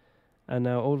 and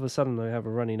now all of a sudden I have a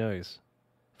runny nose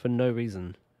for no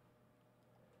reason.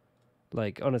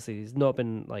 Like honestly, it's not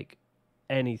been like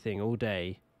anything all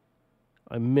day.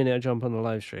 The minute I jump on the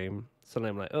live stream, suddenly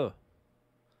I'm like, oh,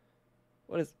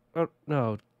 what is? Oh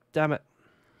no, damn it!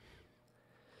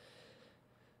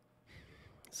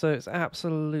 So it's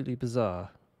absolutely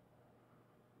bizarre.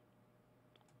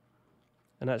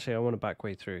 And actually, I want a back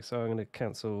way through, so I'm going to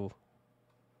cancel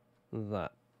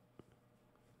that.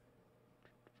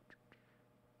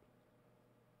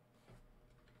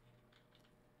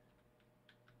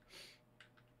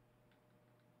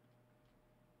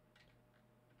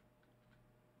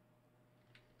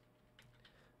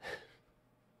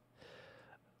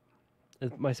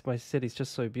 My city's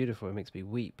just so beautiful, it makes me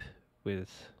weep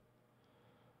with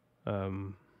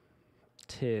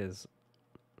tears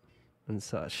and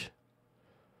such.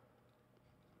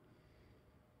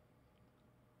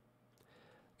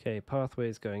 Okay,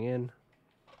 pathways going in.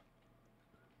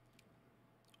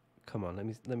 Come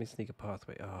on, let me sneak a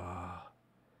pathway. Ah.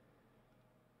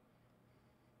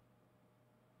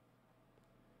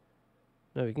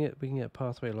 No, we can get a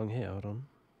pathway along here. Hold on.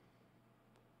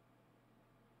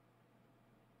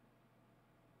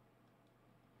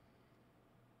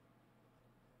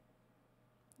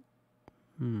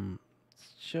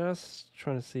 Just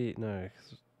trying to see. No,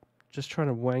 just trying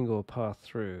to wangle a path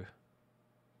through.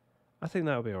 I think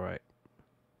that'll be all right.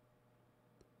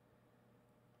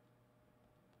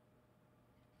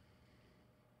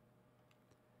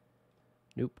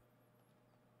 Nope.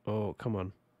 Oh, come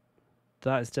on.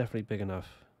 That is definitely big enough.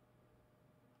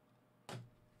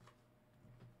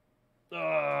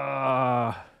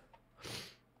 Ah.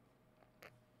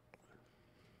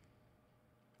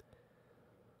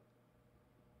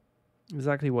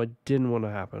 Exactly what I didn't want to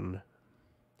happen.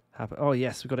 Oh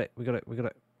yes, we got it. We got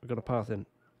a path in.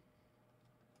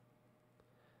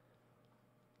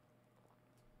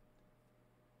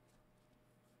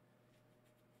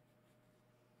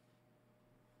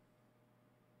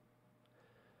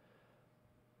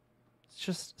 It's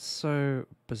just so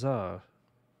bizarre.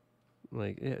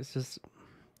 Like it's just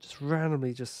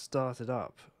randomly just started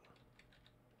up.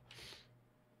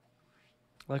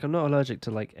 Like I'm not allergic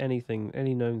to like anything,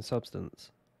 any known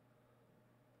substance.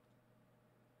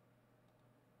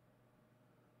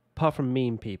 Apart from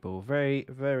mean people. Very,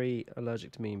 very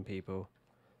allergic to mean people.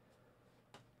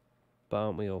 But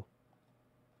aren't we all?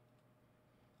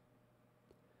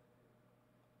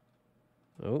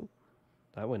 Oh,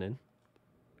 that went in.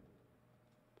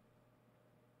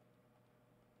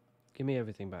 Give me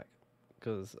everything back.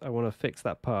 Because I want to fix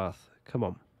that path. Come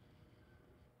on.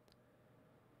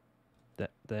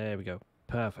 There we go.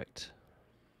 Perfect.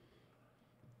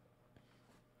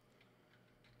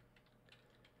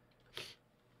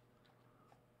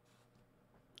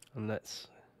 And let's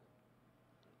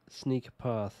sneak a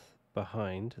path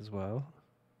behind as well.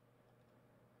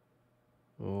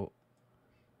 Oh.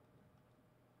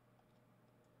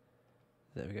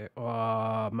 There we go.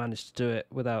 Oh, managed to do it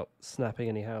without snapping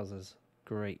any houses.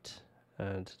 Great.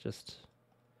 And just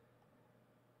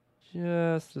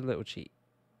a little cheat.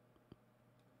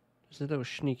 Just a little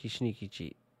sneaky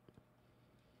cheat.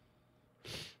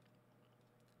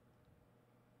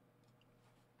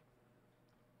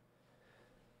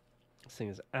 This thing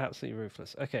is absolutely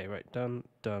ruthless. Okay, right, done.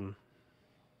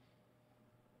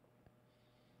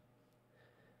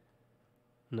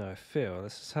 No, feel.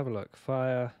 Let's just have a look.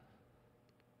 Fire.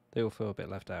 They all feel a bit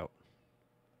left out.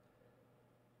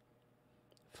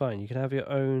 Fine, you can have your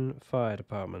own fire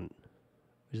department,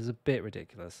 which is a bit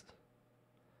ridiculous.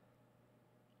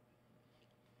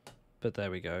 But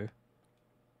there we go.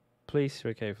 Police,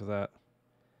 you're okay for that.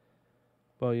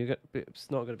 Well, it's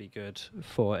not going to be good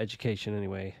for education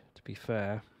anyway, to be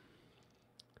fair.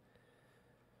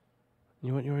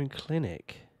 You want your own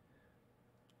clinic?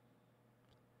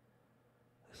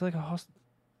 It's like a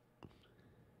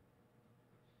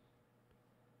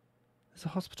There's a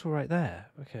hospital right there.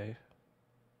 Okay.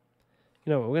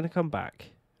 You know what? We're going to come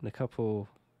back in a couple.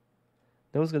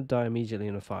 No one's going to die immediately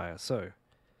in a fire. So,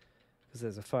 because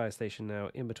there's a fire station now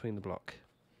in between the block.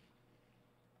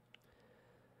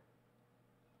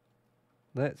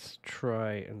 Let's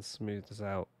try and smooth this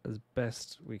out as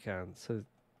best we can. So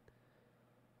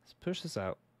let's push this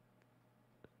out,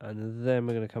 and then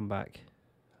we're going to come back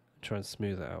and try and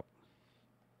smooth it out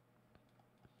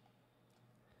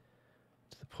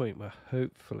to the point where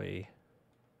hopefully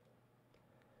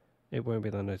it won't be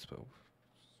that noticeable.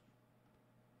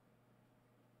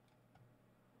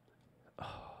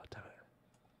 Oh, damn it.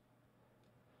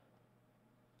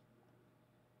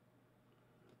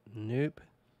 Nope.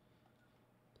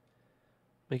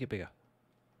 Make it bigger.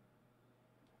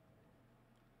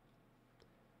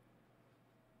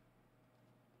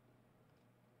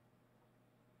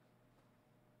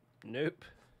 Nope.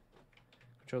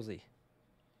 Control Z.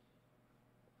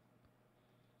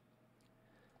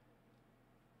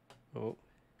 Oh.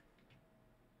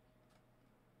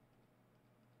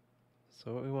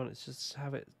 So what we want is just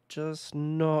have it just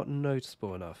not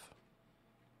noticeable enough.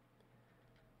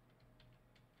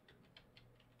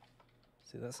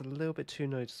 See, that's a little bit too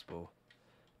noticeable.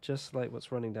 Just like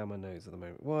what's running down my nose at the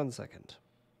moment. 1 second.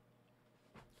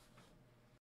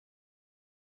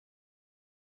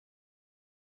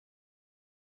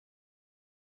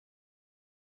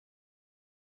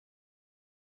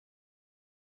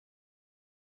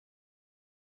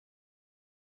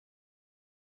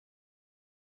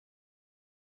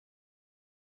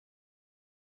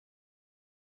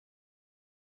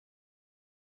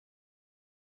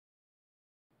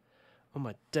 Oh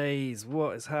my days,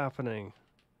 what is happening?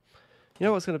 You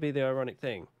know what's going to be the ironic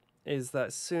thing? Is that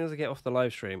as soon as I get off the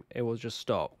live stream, it will just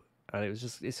stop. And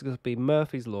it's going to be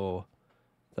Murphy's Law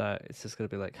that it's just going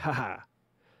to be like, haha,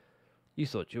 you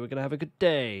thought you were going to have a good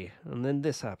day, and then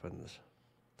this happens.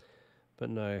 But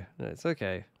no, it's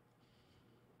okay.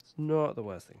 It's not the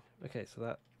worst thing. Okay, so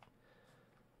that,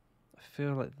 I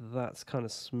feel like that's kind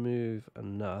of smooth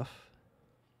enough.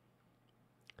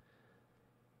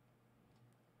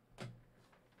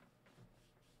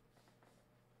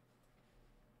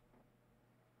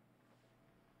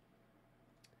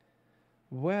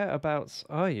 Whereabouts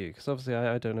are you? Because obviously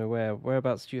I don't know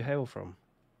whereabouts do you hail from?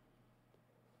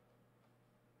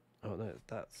 Oh no,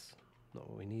 that's not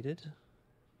what we needed.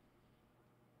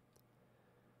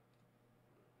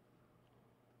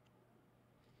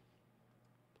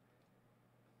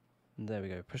 And there we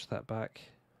go, push that back.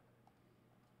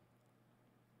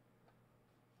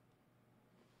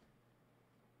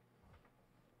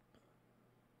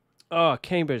 Oh,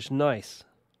 Cambridge, nice.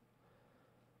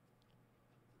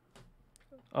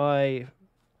 I've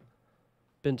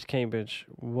been to Cambridge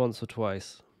once or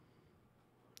twice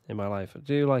in my life. I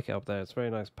do like it up there. It's very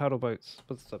nice. Paddle boats.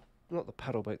 What's the, not the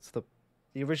paddle boats, the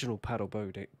original paddle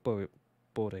boarding.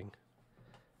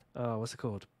 Oh, what's it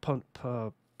called?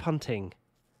 Punting.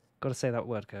 Got to say that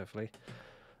word carefully.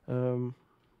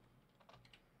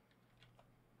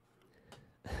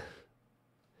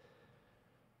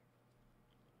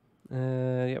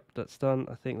 Yep, that's done.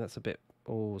 I think that's a bit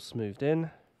all smoothed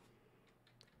in.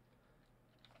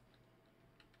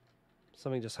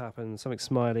 Something just happened, something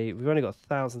smiley. We've only got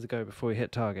 1,000 to go before we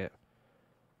hit target.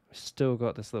 We've still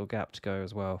got this little gap to go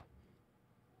as well.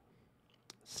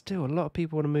 Still, a lot of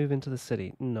people want to move into the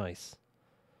city. Nice.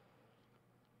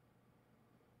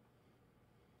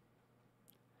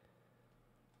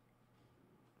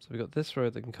 So we've got this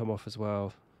road that can come off as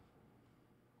well.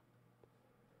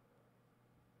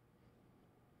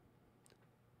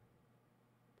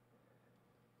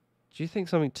 Do you think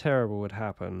something terrible would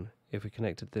happen if we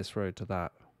connected this road to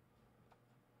that?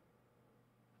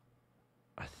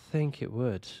 I think it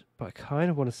would, but I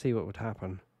kind of want to see what would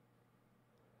happen.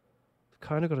 I've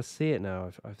kind of got to see it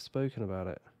now. I've spoken about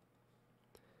it.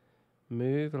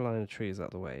 Move a line of trees out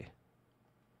of the way.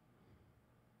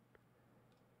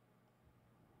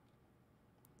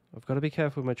 I've got to be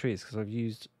careful with my trees because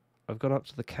I've gone up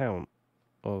to the count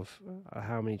of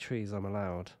how many trees I'm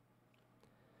allowed.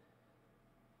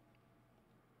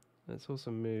 Let's also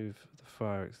move the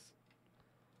fire. Let's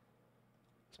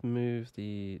move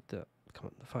the come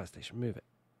on, the fire station. Move it.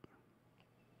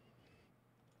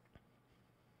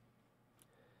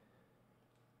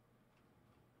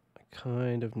 I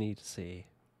kind of need to see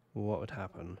what would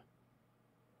happen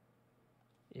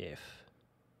if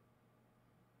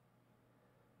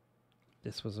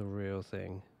this was a real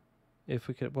thing. If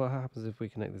we could, what happens if we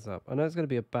connect this up? I know it's going to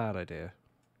be a bad idea.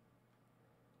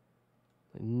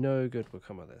 No good will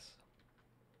come of this.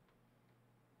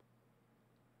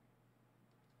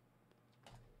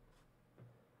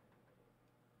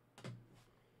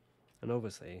 And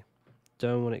obviously,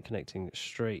 don't want it connecting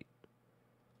straight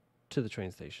to the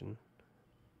train station.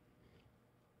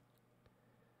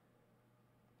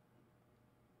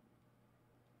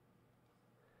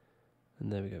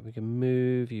 And there we go. We can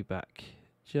move you back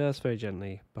Just very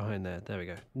gently behind there. There we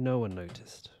go. No one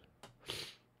noticed.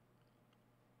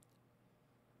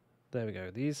 There we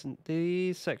go.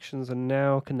 These sections are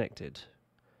now connected.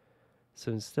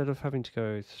 So instead of having to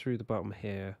go through the bottom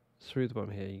here,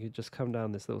 you could just come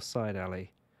down this little side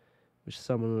alley, which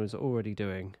someone was already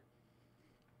doing.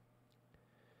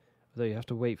 Although you have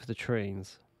to wait for the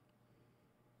trains.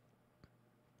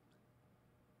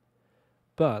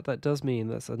 But that does mean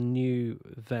that's a new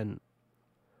vent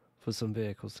for some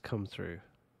vehicles to come through,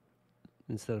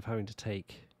 instead of having to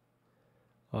take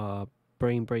our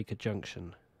Brain Breaker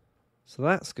Junction. So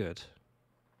that's good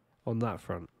on that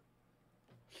front.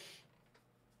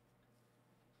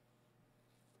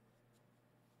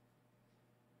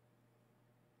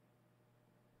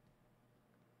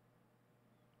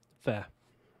 Fair.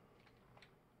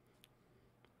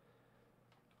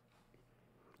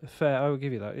 Fair, I will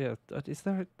give you that. Yeah,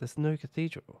 there's no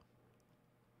cathedral.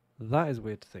 That is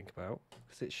weird to think about,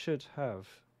 because it should have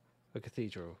a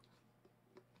cathedral.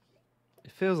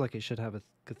 It feels like it should have a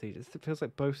cathedral. It feels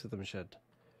like both of them should.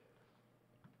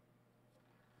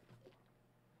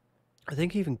 I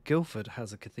think even Guildford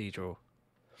has a cathedral.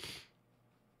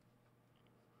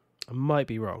 I might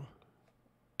be wrong.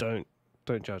 Don't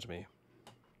judge me.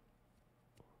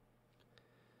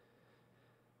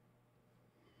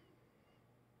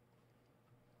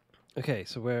 Okay,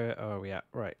 so where are we at?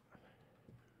 Right.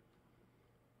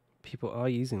 People are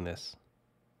using this.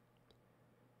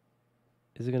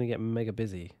 Is it going to get mega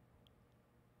busy?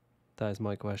 That is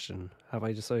my question. Have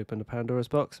I just opened a Pandora's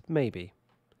box? Maybe.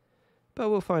 But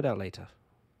we'll find out later.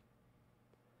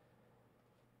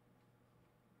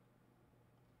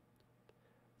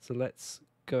 So let's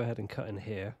go ahead and cut in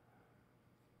here.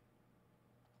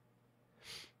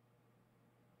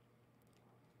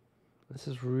 Let's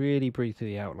just really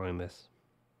briefly outline this.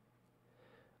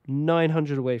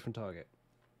 900 away from target.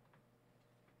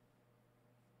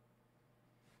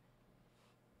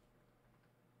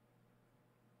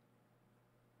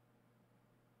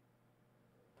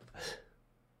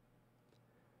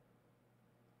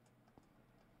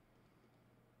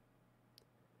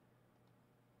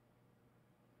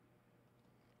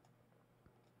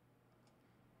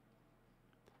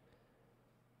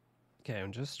 Okay,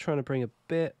 I'm just trying to bring a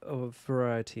bit of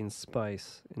variety and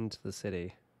spice into the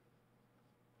city.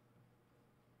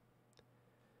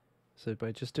 So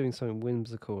by just doing something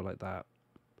whimsical like that.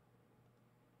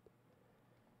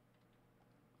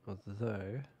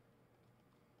 Although,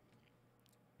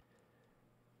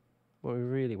 what we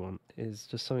really want is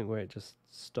just something where it just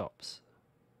stops.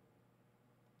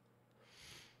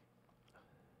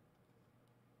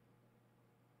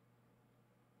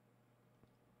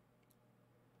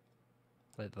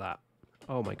 Like that.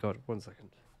 Oh my god, 1 second.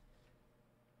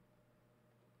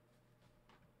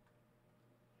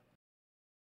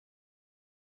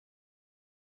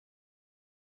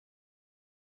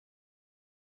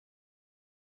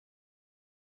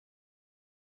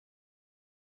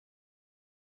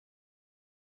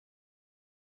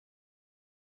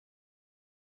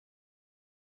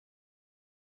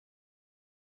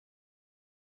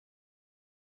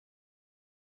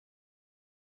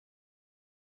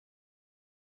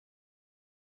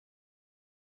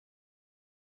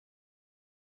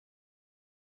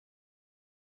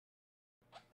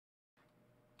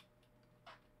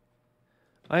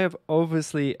 I have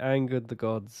obviously angered the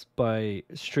gods by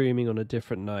streaming on a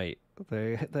different night.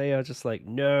 They are just like,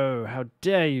 no, how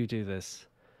dare you do this?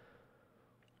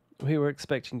 We were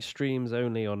expecting streams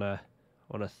only on a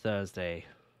Thursday.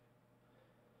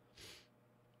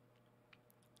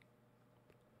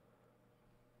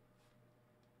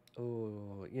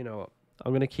 Oh, you know what?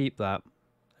 I'm gonna keep that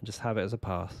and just have it as a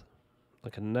path,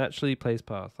 like a naturally placed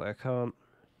path. Like I can't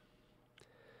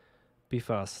be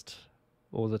fussed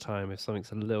all the time if something's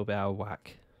a little bit out of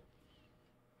whack.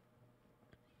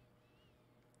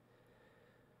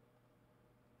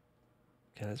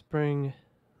 Okay, let's bring. Do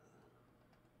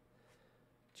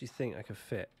you think I could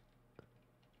fit?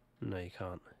 No, you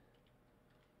can't.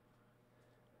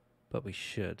 But we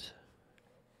should.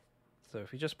 So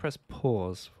if we just press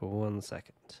pause for 1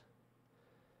 second.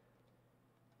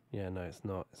 Yeah, no, it's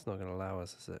not. It's not going to allow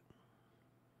us, is it?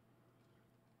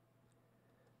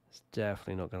 It's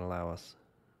definitely not going to allow us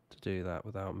to do that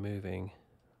without moving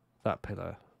that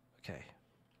pillar. Okay.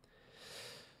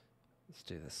 Let's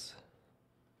do this.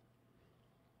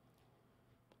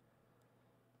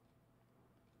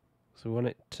 So we want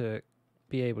it to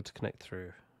be able to connect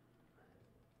through.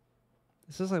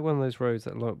 This is like one of those roads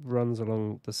that runs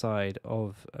along the side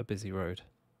of a busy road.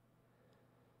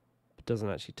 It doesn't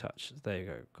actually touch. There you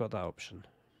go. Got that option.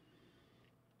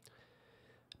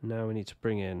 Now we need to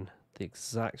bring in the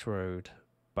exact road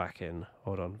back in.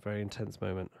 Hold on, very intense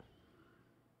moment.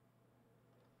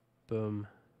 Boom.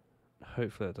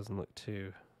 Hopefully it doesn't look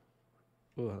too...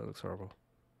 Oh, that looks horrible.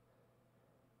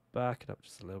 Back it up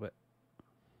just a little bit.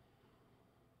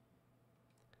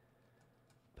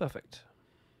 Perfect.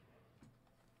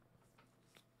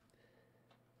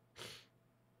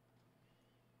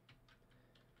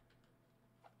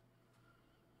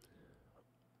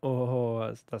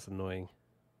 Oh, that's annoying.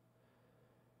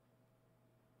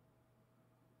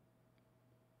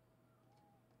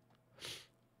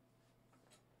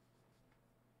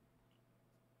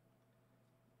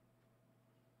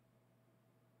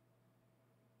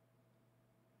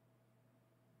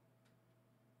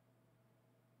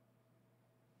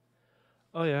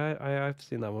 Oh yeah, I've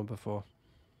seen that one before.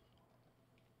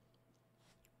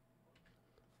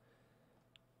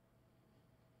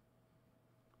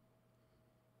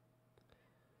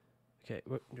 Okay,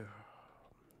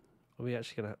 are we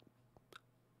actually gonna...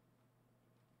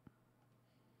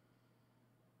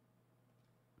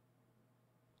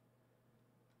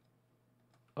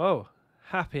 Oh,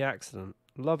 happy accident.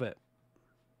 Love it.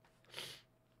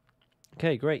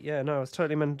 Okay, great. Yeah, no, I was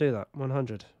totally meant to do that.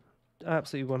 100.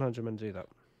 Absolutely 100 meant to do that.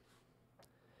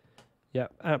 Yeah,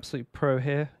 absolute pro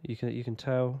here. You can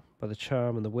tell by the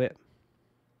charm and the wit.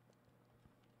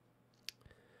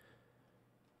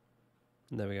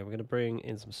 And there we go. We're going to bring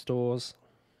in some stores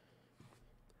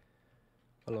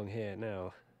along here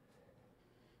now.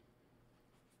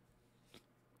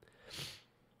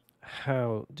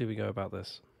 How do we go about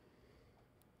this?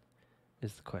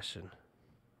 Is the question.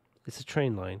 It's a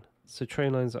train line. So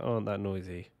train lines aren't that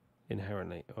noisy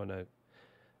inherently. Oh no.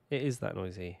 It is that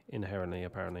noisy inherently,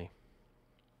 apparently.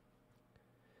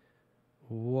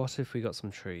 What if we got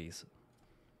some trees?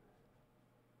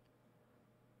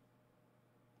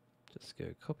 Just go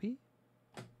copy.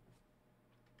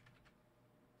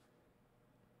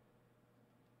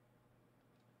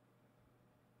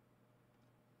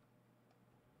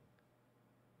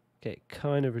 Okay,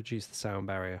 kind of reduce the sound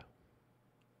barrier.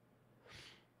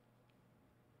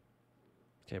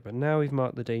 Okay, but now we've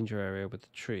marked the danger area with the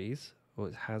trees. Or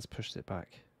it has pushed it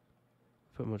back.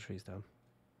 Put more trees down.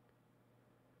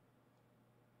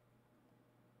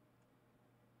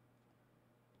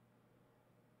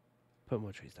 Put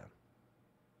more trees down.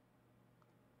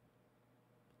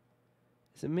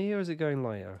 Is it me or is it going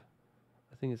lighter?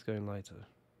 I think it's going lighter.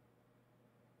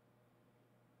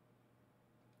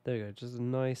 There we go, just a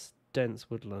nice dense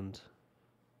woodland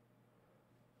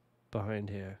behind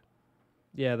here.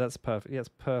 Yeah, that's perfect. Yeah, it's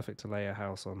perfect to lay a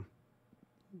house on.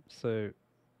 So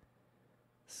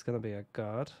this is going to be a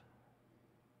guard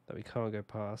that we can't go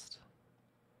past.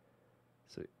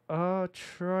 So we are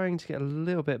trying to get a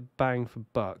little bit bang for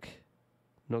buck.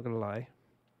 Not going to lie.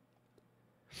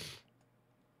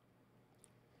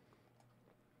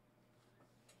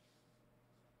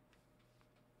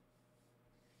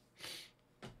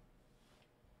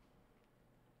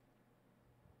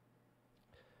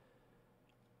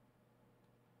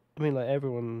 I mean, like,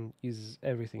 everyone uses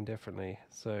everything differently,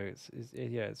 so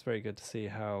yeah, it's very good to see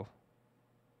how.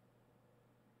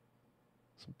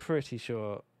 So I'm pretty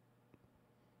sure,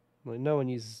 like, no one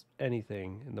uses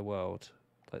anything in the world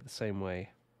like the same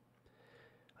way.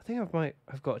 I think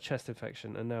I've got a chest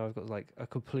infection, and now I've got like a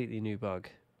completely new bug.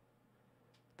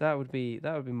 That would be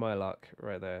my luck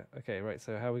right there. Okay, right.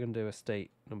 So how are we gonna do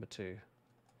estate number 2?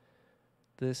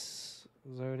 This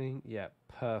zoning, yeah,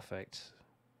 perfect.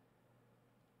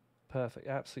 Perfect,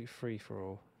 absolutely free for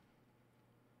all.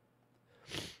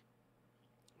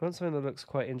 I want something that looks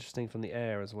quite interesting from the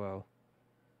air as well.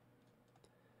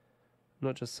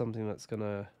 Not just something that's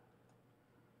gonna...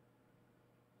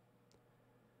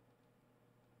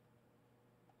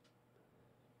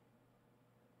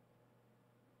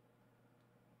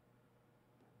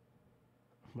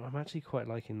 I'm actually quite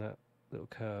liking that little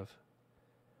curve.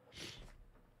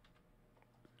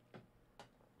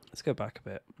 Let's go back a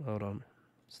bit. Hold on.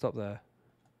 Stop there.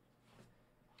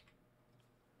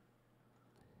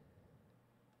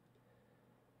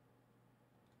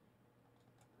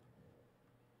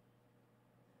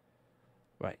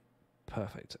 Right.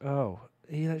 Perfect. Oh,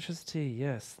 electricity.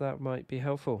 Yes, that might be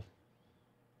helpful.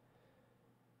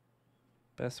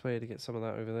 Best way to get some of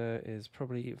that over there is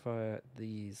probably via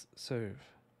these. So,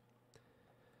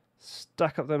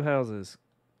 stack up them houses.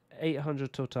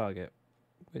 800 to target,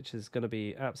 which is going to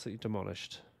be absolutely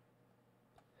demolished.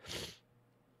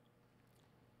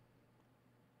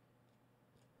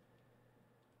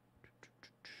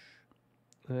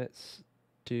 Let's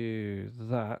do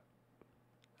that,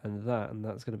 and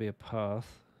that's going to be a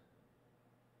path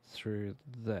through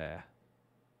there.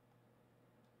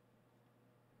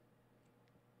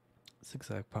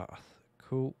 Zigzag path.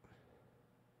 Cool.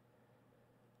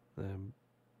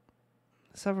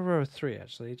 Let's have a row of 3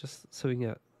 actually, just so we can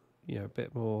get, you know, a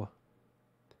bit more.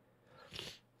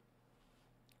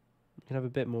 We can have a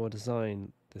bit more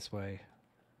design this way.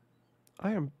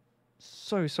 I am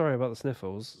so sorry about the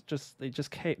sniffles. It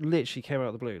just literally came out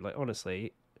of the blue. Like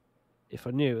honestly, if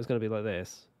I knew it was going to be like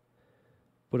this,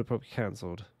 would have probably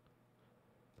cancelled.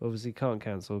 Obviously can't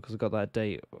cancel because I've got that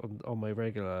date on my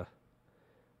regular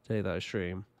day that I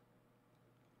stream.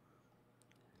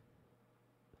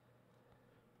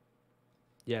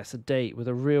 Yes, a date with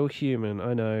a real human.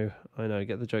 I know.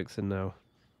 Get the jokes in now.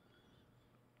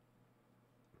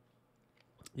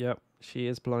 Yep, she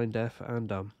is blind, deaf, and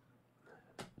dumb.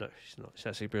 No, she's not. She's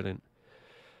actually brilliant.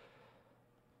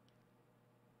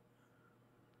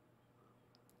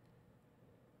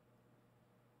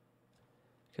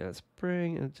 Okay, let's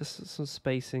bring just some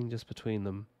spacing just between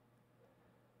them.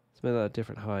 Let's make that a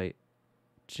different height,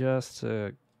 just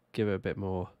to give it a bit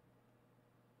more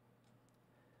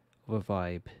of a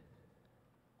vibe.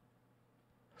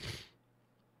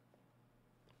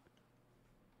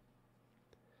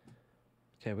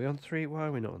 Okay, we're on 3. Why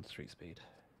are we not on 3 speed?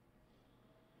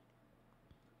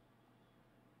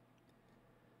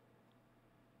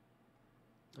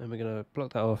 And we're going to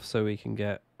block that off so we can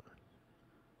get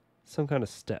some kind of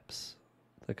steps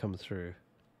that come through.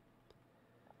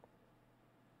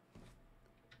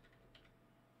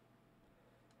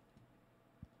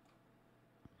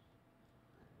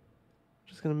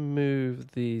 Just going to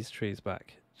move these trees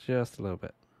back just a little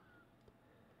bit.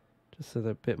 Just so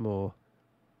they're a bit more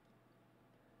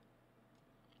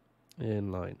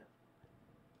in line.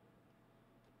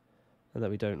 And that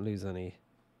we don't lose any.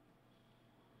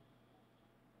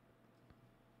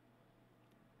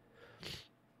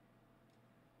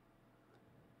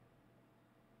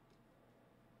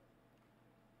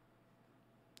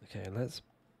 Okay, let's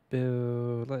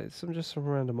build like some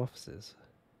random offices.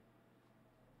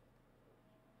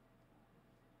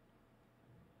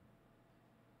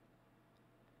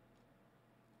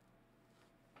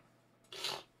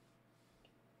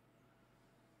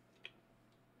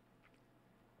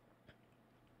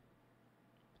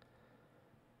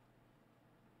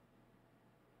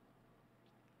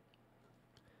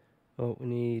 Oh, we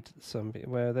need some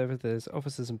wherever there's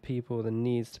offices and people, there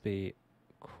needs to be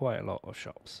quite a lot of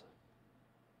shops.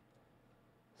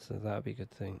 So that would be a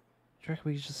good thing. Do you reckon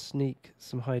we could just sneak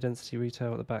some high density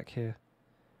retail at the back here?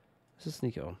 Let's just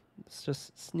sneak it on. Let's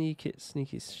just sneaky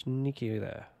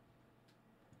there.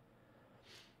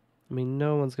 I mean,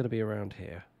 no one's going to be around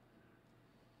here.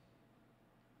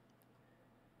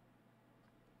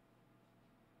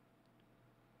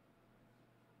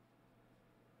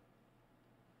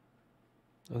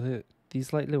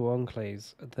 These like little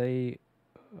enclaves, they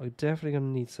are definitely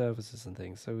going to need services and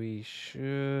things, so we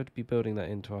should be building that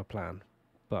into our plan,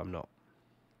 but I'm not.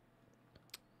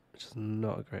 Which is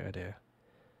not a great idea.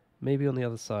 Maybe on the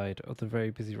other side of the very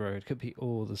busy road could be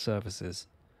all the services.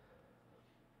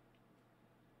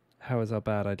 How is our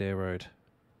bad idea road?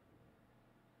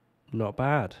 Not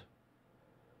bad.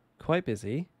 Quite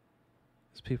busy,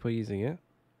 as people are using it.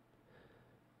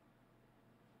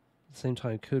 At the same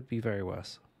time, could be very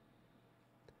worse.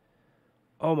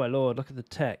 Oh my lord, look at the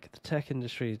tech. The tech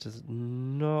industry does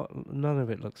not... None of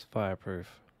it looks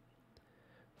fireproof.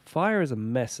 Fire is a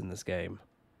mess in this game.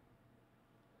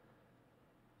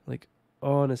 Like,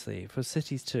 honestly, for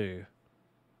Cities 2,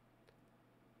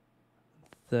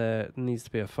 there needs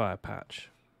to be a fire patch.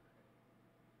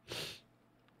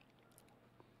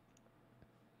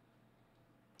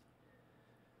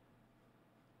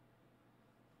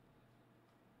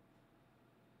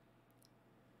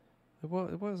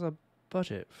 What is our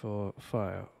budget for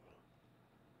fire?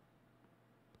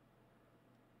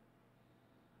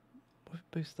 We've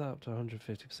boosted that up to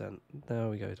 150%. Now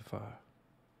we go to fire.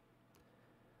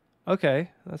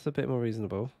 Okay, that's a bit more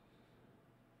reasonable.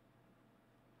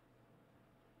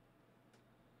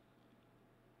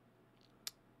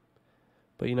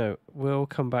 But you know, we'll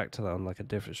come back to that on like a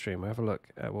different stream. We'll have a look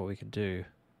at what we could do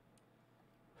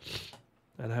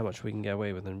and how much we can get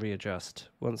away with and readjust.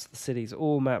 Once the city's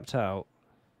all mapped out,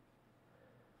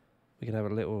 we can have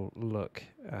a little look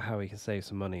at how we can save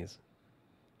some monies.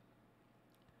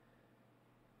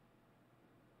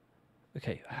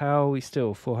 Okay, how are we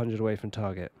still 400 away from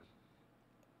target?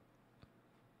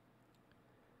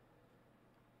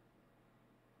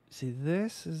 See,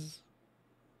 this is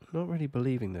not really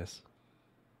believing this.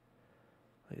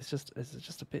 It's just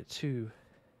a bit too...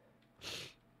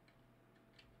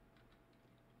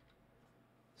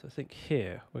 So I think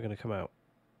here we're going to come out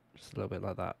just a little bit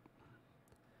like that.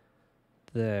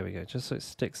 There we go, just so it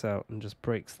sticks out and just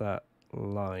breaks that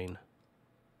line.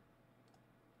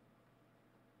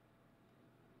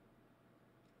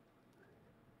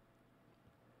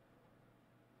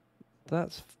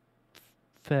 That's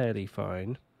fairly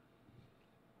fine.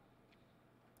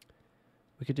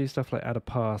 We could do stuff like add a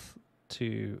path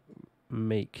to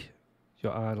make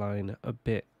your eye line a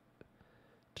bit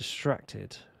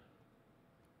distracted.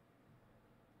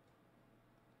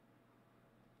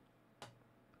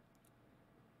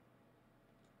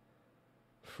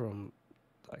 From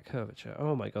that curvature.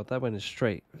 Oh my god, that went in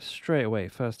straight away,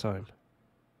 first time.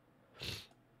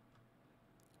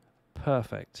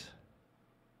 Perfect.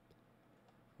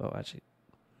 Oh, actually,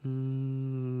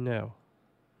 no.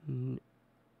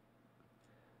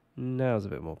 Now's a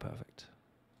bit more perfect.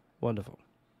 Wonderful.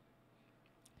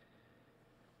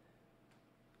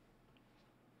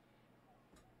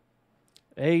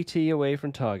 AT away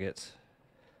from target.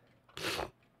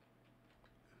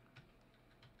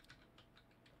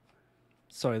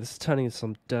 Sorry, this is turning into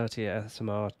some dirty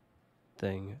ASMR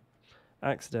thing.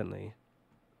 Accidentally.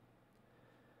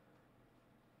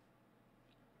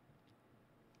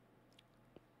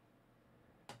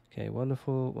 Okay,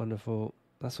 wonderful, wonderful.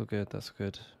 That's all good, that's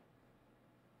good.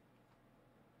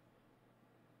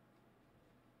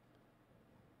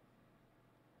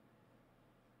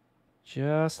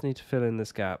 Just need to fill in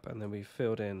this gap, and then we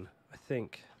filled in, I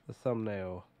think, the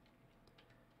thumbnail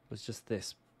was just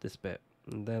this bit.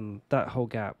 And then that whole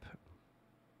gap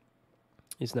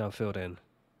is now filled in.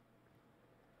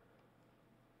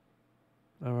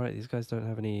 Alright, these guys don't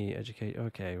have any educate.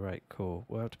 Okay, right, cool.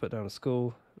 We'll have to put down a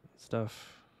school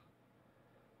stuff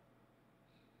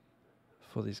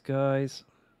for these guys.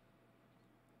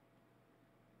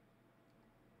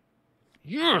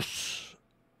 Yes!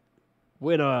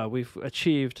 Winner! We've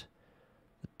achieved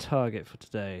the target for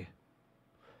today.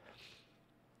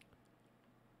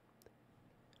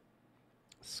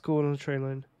 School on the train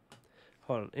line.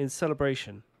 Hold on. In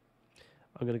celebration,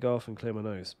 I'm going to go off and clear my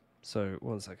nose. So,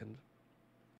 1 second.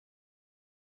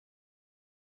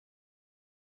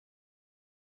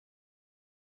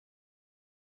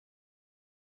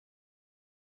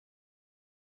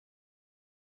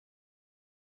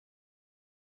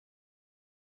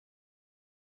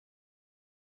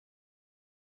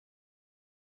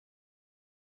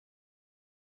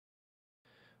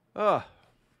 Ah!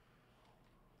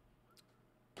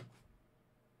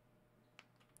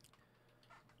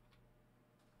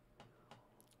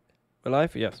 We're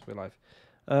live? Yes, we're live.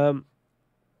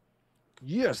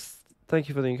 Yes! Thank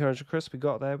you for the encouragement, Chris. We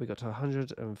got there. We got to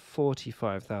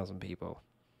 145,000 people.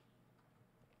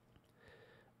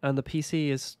 And the PC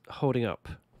is holding up.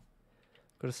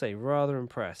 Got to say, rather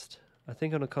impressed. I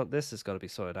think on this has got to be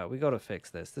sorted out. We got to fix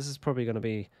this. This is probably going to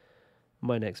be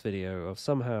my next video of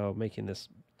somehow making this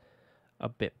a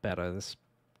bit better. This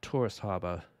tourist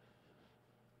harbour.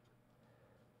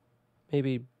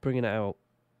 Maybe bringing it out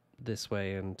this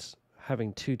way and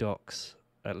having 2 docks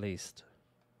at least.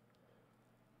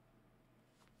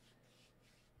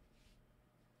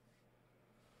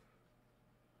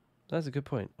 That's a good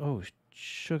point. Oh,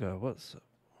 sugar. What's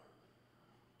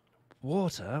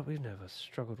water? We've never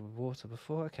struggled with water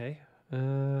before. Okay.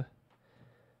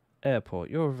 Airport.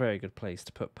 You're a very good place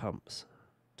to put pumps,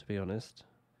 to be honest.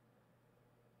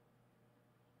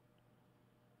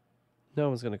 No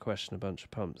one's going to question a bunch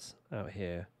of pumps out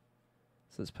here.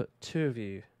 So let's put 2 of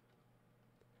you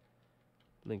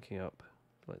linking up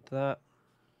like that.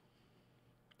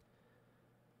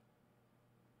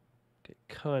 Get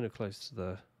kind of close to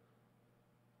the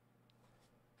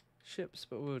ships,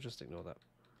 but we'll just ignore that.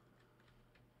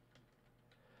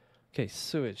 Okay,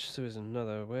 sewage. Sewage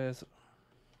another. Where's...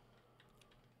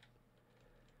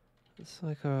 It's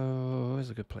like, oh, where's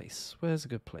a good place? Where's a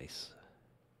good place?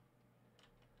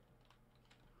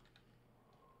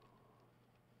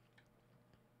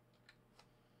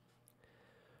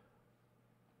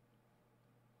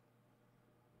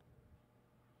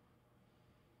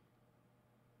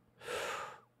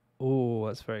 Oh,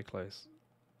 that's very close.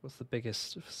 What's the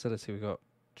biggest facility we got?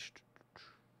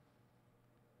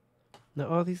 Now,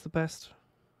 are these the best?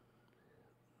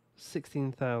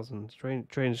 16,000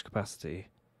 drainage capacity.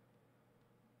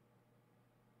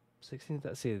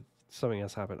 16,000. See, something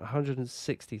else happened.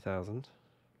 160,000.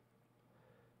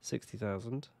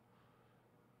 60,000.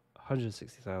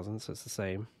 160,000, so it's the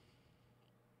same.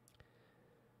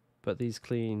 But these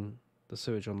clean the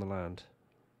sewage on the land.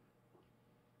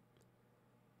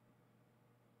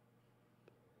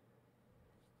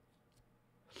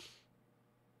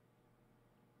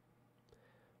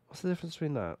 What's the difference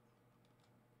between that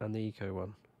and the eco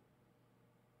one?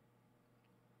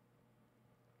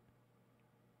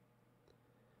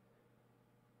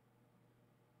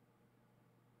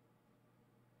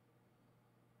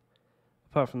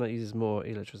 Apart from that, it uses more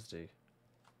electricity.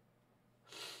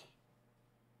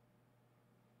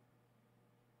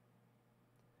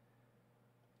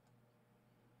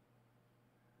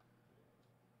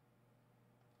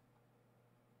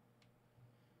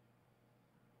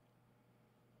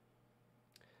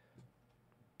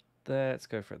 Let's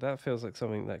go for it. That feels like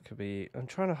something that could be... I'm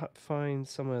trying to find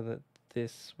somewhere that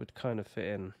this would kind of fit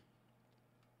in.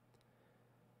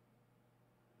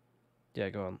 Yeah,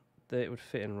 go on. It would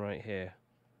fit in right here.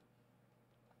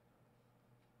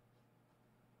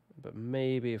 But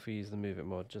maybe if we use the Move It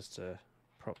mod just to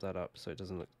prop that up so it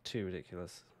doesn't look too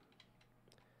ridiculous.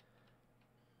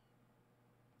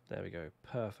 There we go.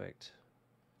 Perfect.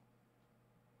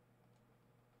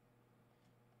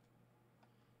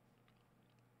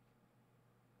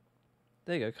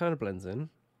 There you go. Kind of blends in.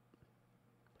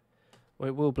 Well,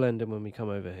 it will blend in when we come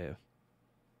over here.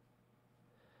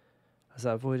 Has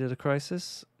that avoided a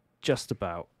crisis? Just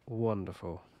about.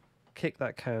 Wonderful. Kick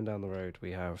that can down the road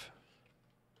we have.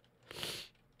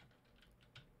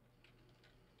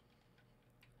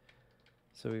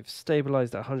 So we've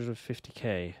stabilized at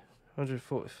 150k.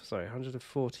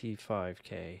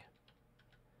 145k.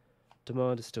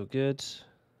 Demand is still good.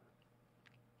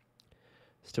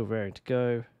 Still raring to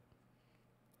go.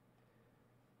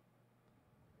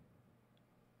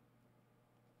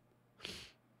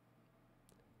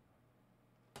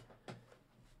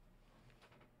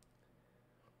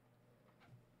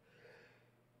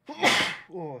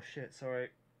 Oh shit, sorry.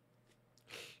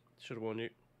 Should have warned you.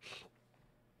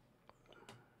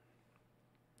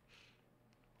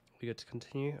 We good to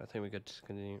continue? I think we're good to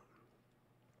continue.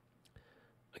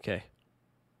 Okay.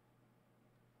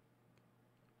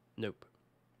 Nope.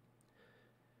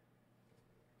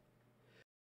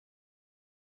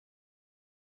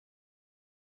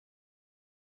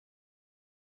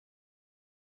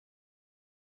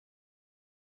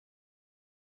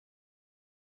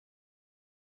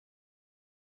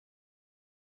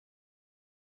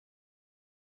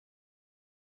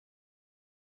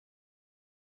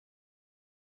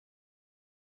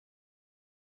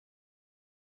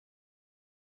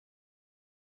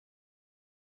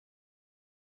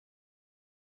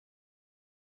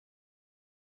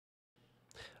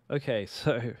 Okay,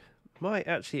 so might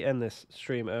actually end this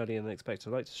stream earlier than expected.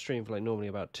 I like to stream for like normally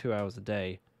about 2 hours a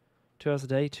day. 2 hours a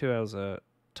day, 2 hours a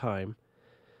time.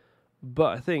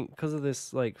 But I think because of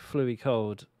this like fluey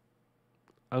cold,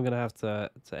 I'm gonna have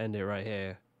to end it right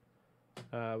here.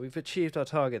 We've achieved our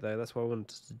target though. That's what I wanted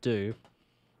to do.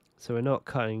 So we're not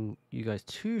cutting you guys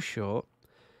too short.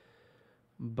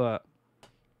 But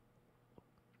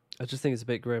I just think it's a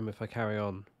bit grim if I carry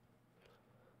on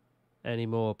any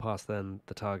more past than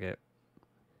the target.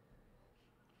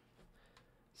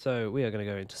 So we are going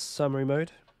to go into summary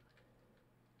mode.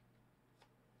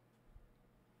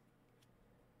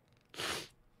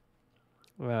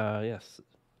 Yes.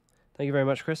 Thank you very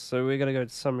much, Chris. So we're going to go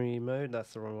into summary mode.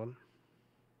 That's the wrong one.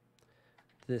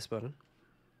 This button.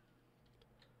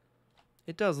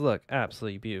 It does look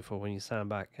absolutely beautiful when you stand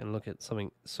back and look at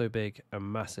something so big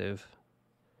and massive.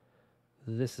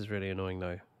 This is really annoying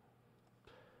though.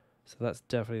 So that's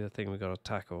definitely the thing we've got to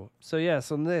tackle. So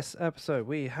yes, on this episode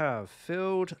we have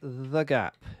filled the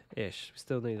gap-ish. We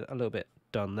still need a little bit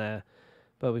done there,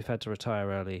 but we've had to retire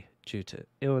early due to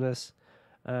illness.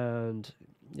 And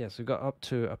yes, we've got up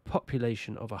to a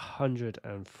population of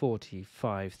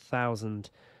 145,000.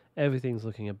 Everything's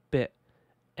looking a bit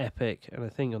epic, and I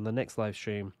think on the next live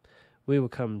stream we will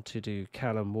come to do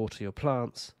Callum Water Your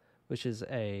Plants, which is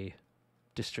a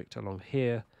district along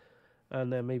here,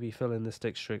 and then maybe fill in this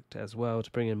district as well to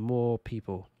bring in more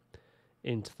people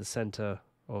into the center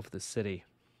of the city.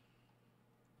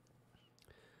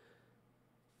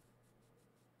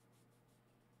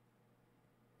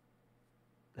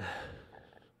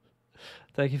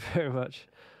 Thank you very much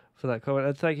for that comment,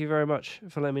 and thank you very much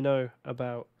for letting me know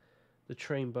about the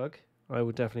train bug. I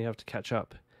will definitely have to catch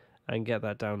up and get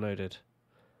that downloaded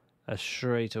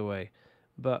straight away.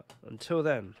 But until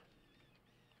then,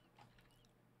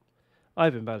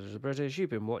 I've been Badger the British, you've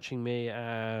been watching me,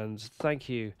 and thank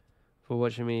you for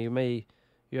watching me. May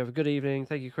you have a good evening.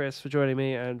 Thank you, Chris, for joining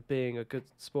me and being a good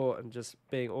sport and just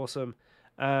being awesome.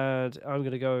 And I'm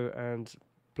going to go and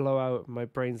blow out my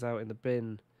brains out in the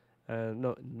bin,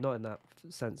 not in that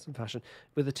sense and fashion,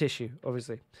 with a tissue,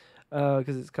 obviously,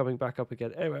 because it's coming back up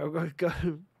again. Anyway, I'm going to go,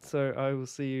 so I will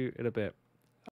see you in a bit.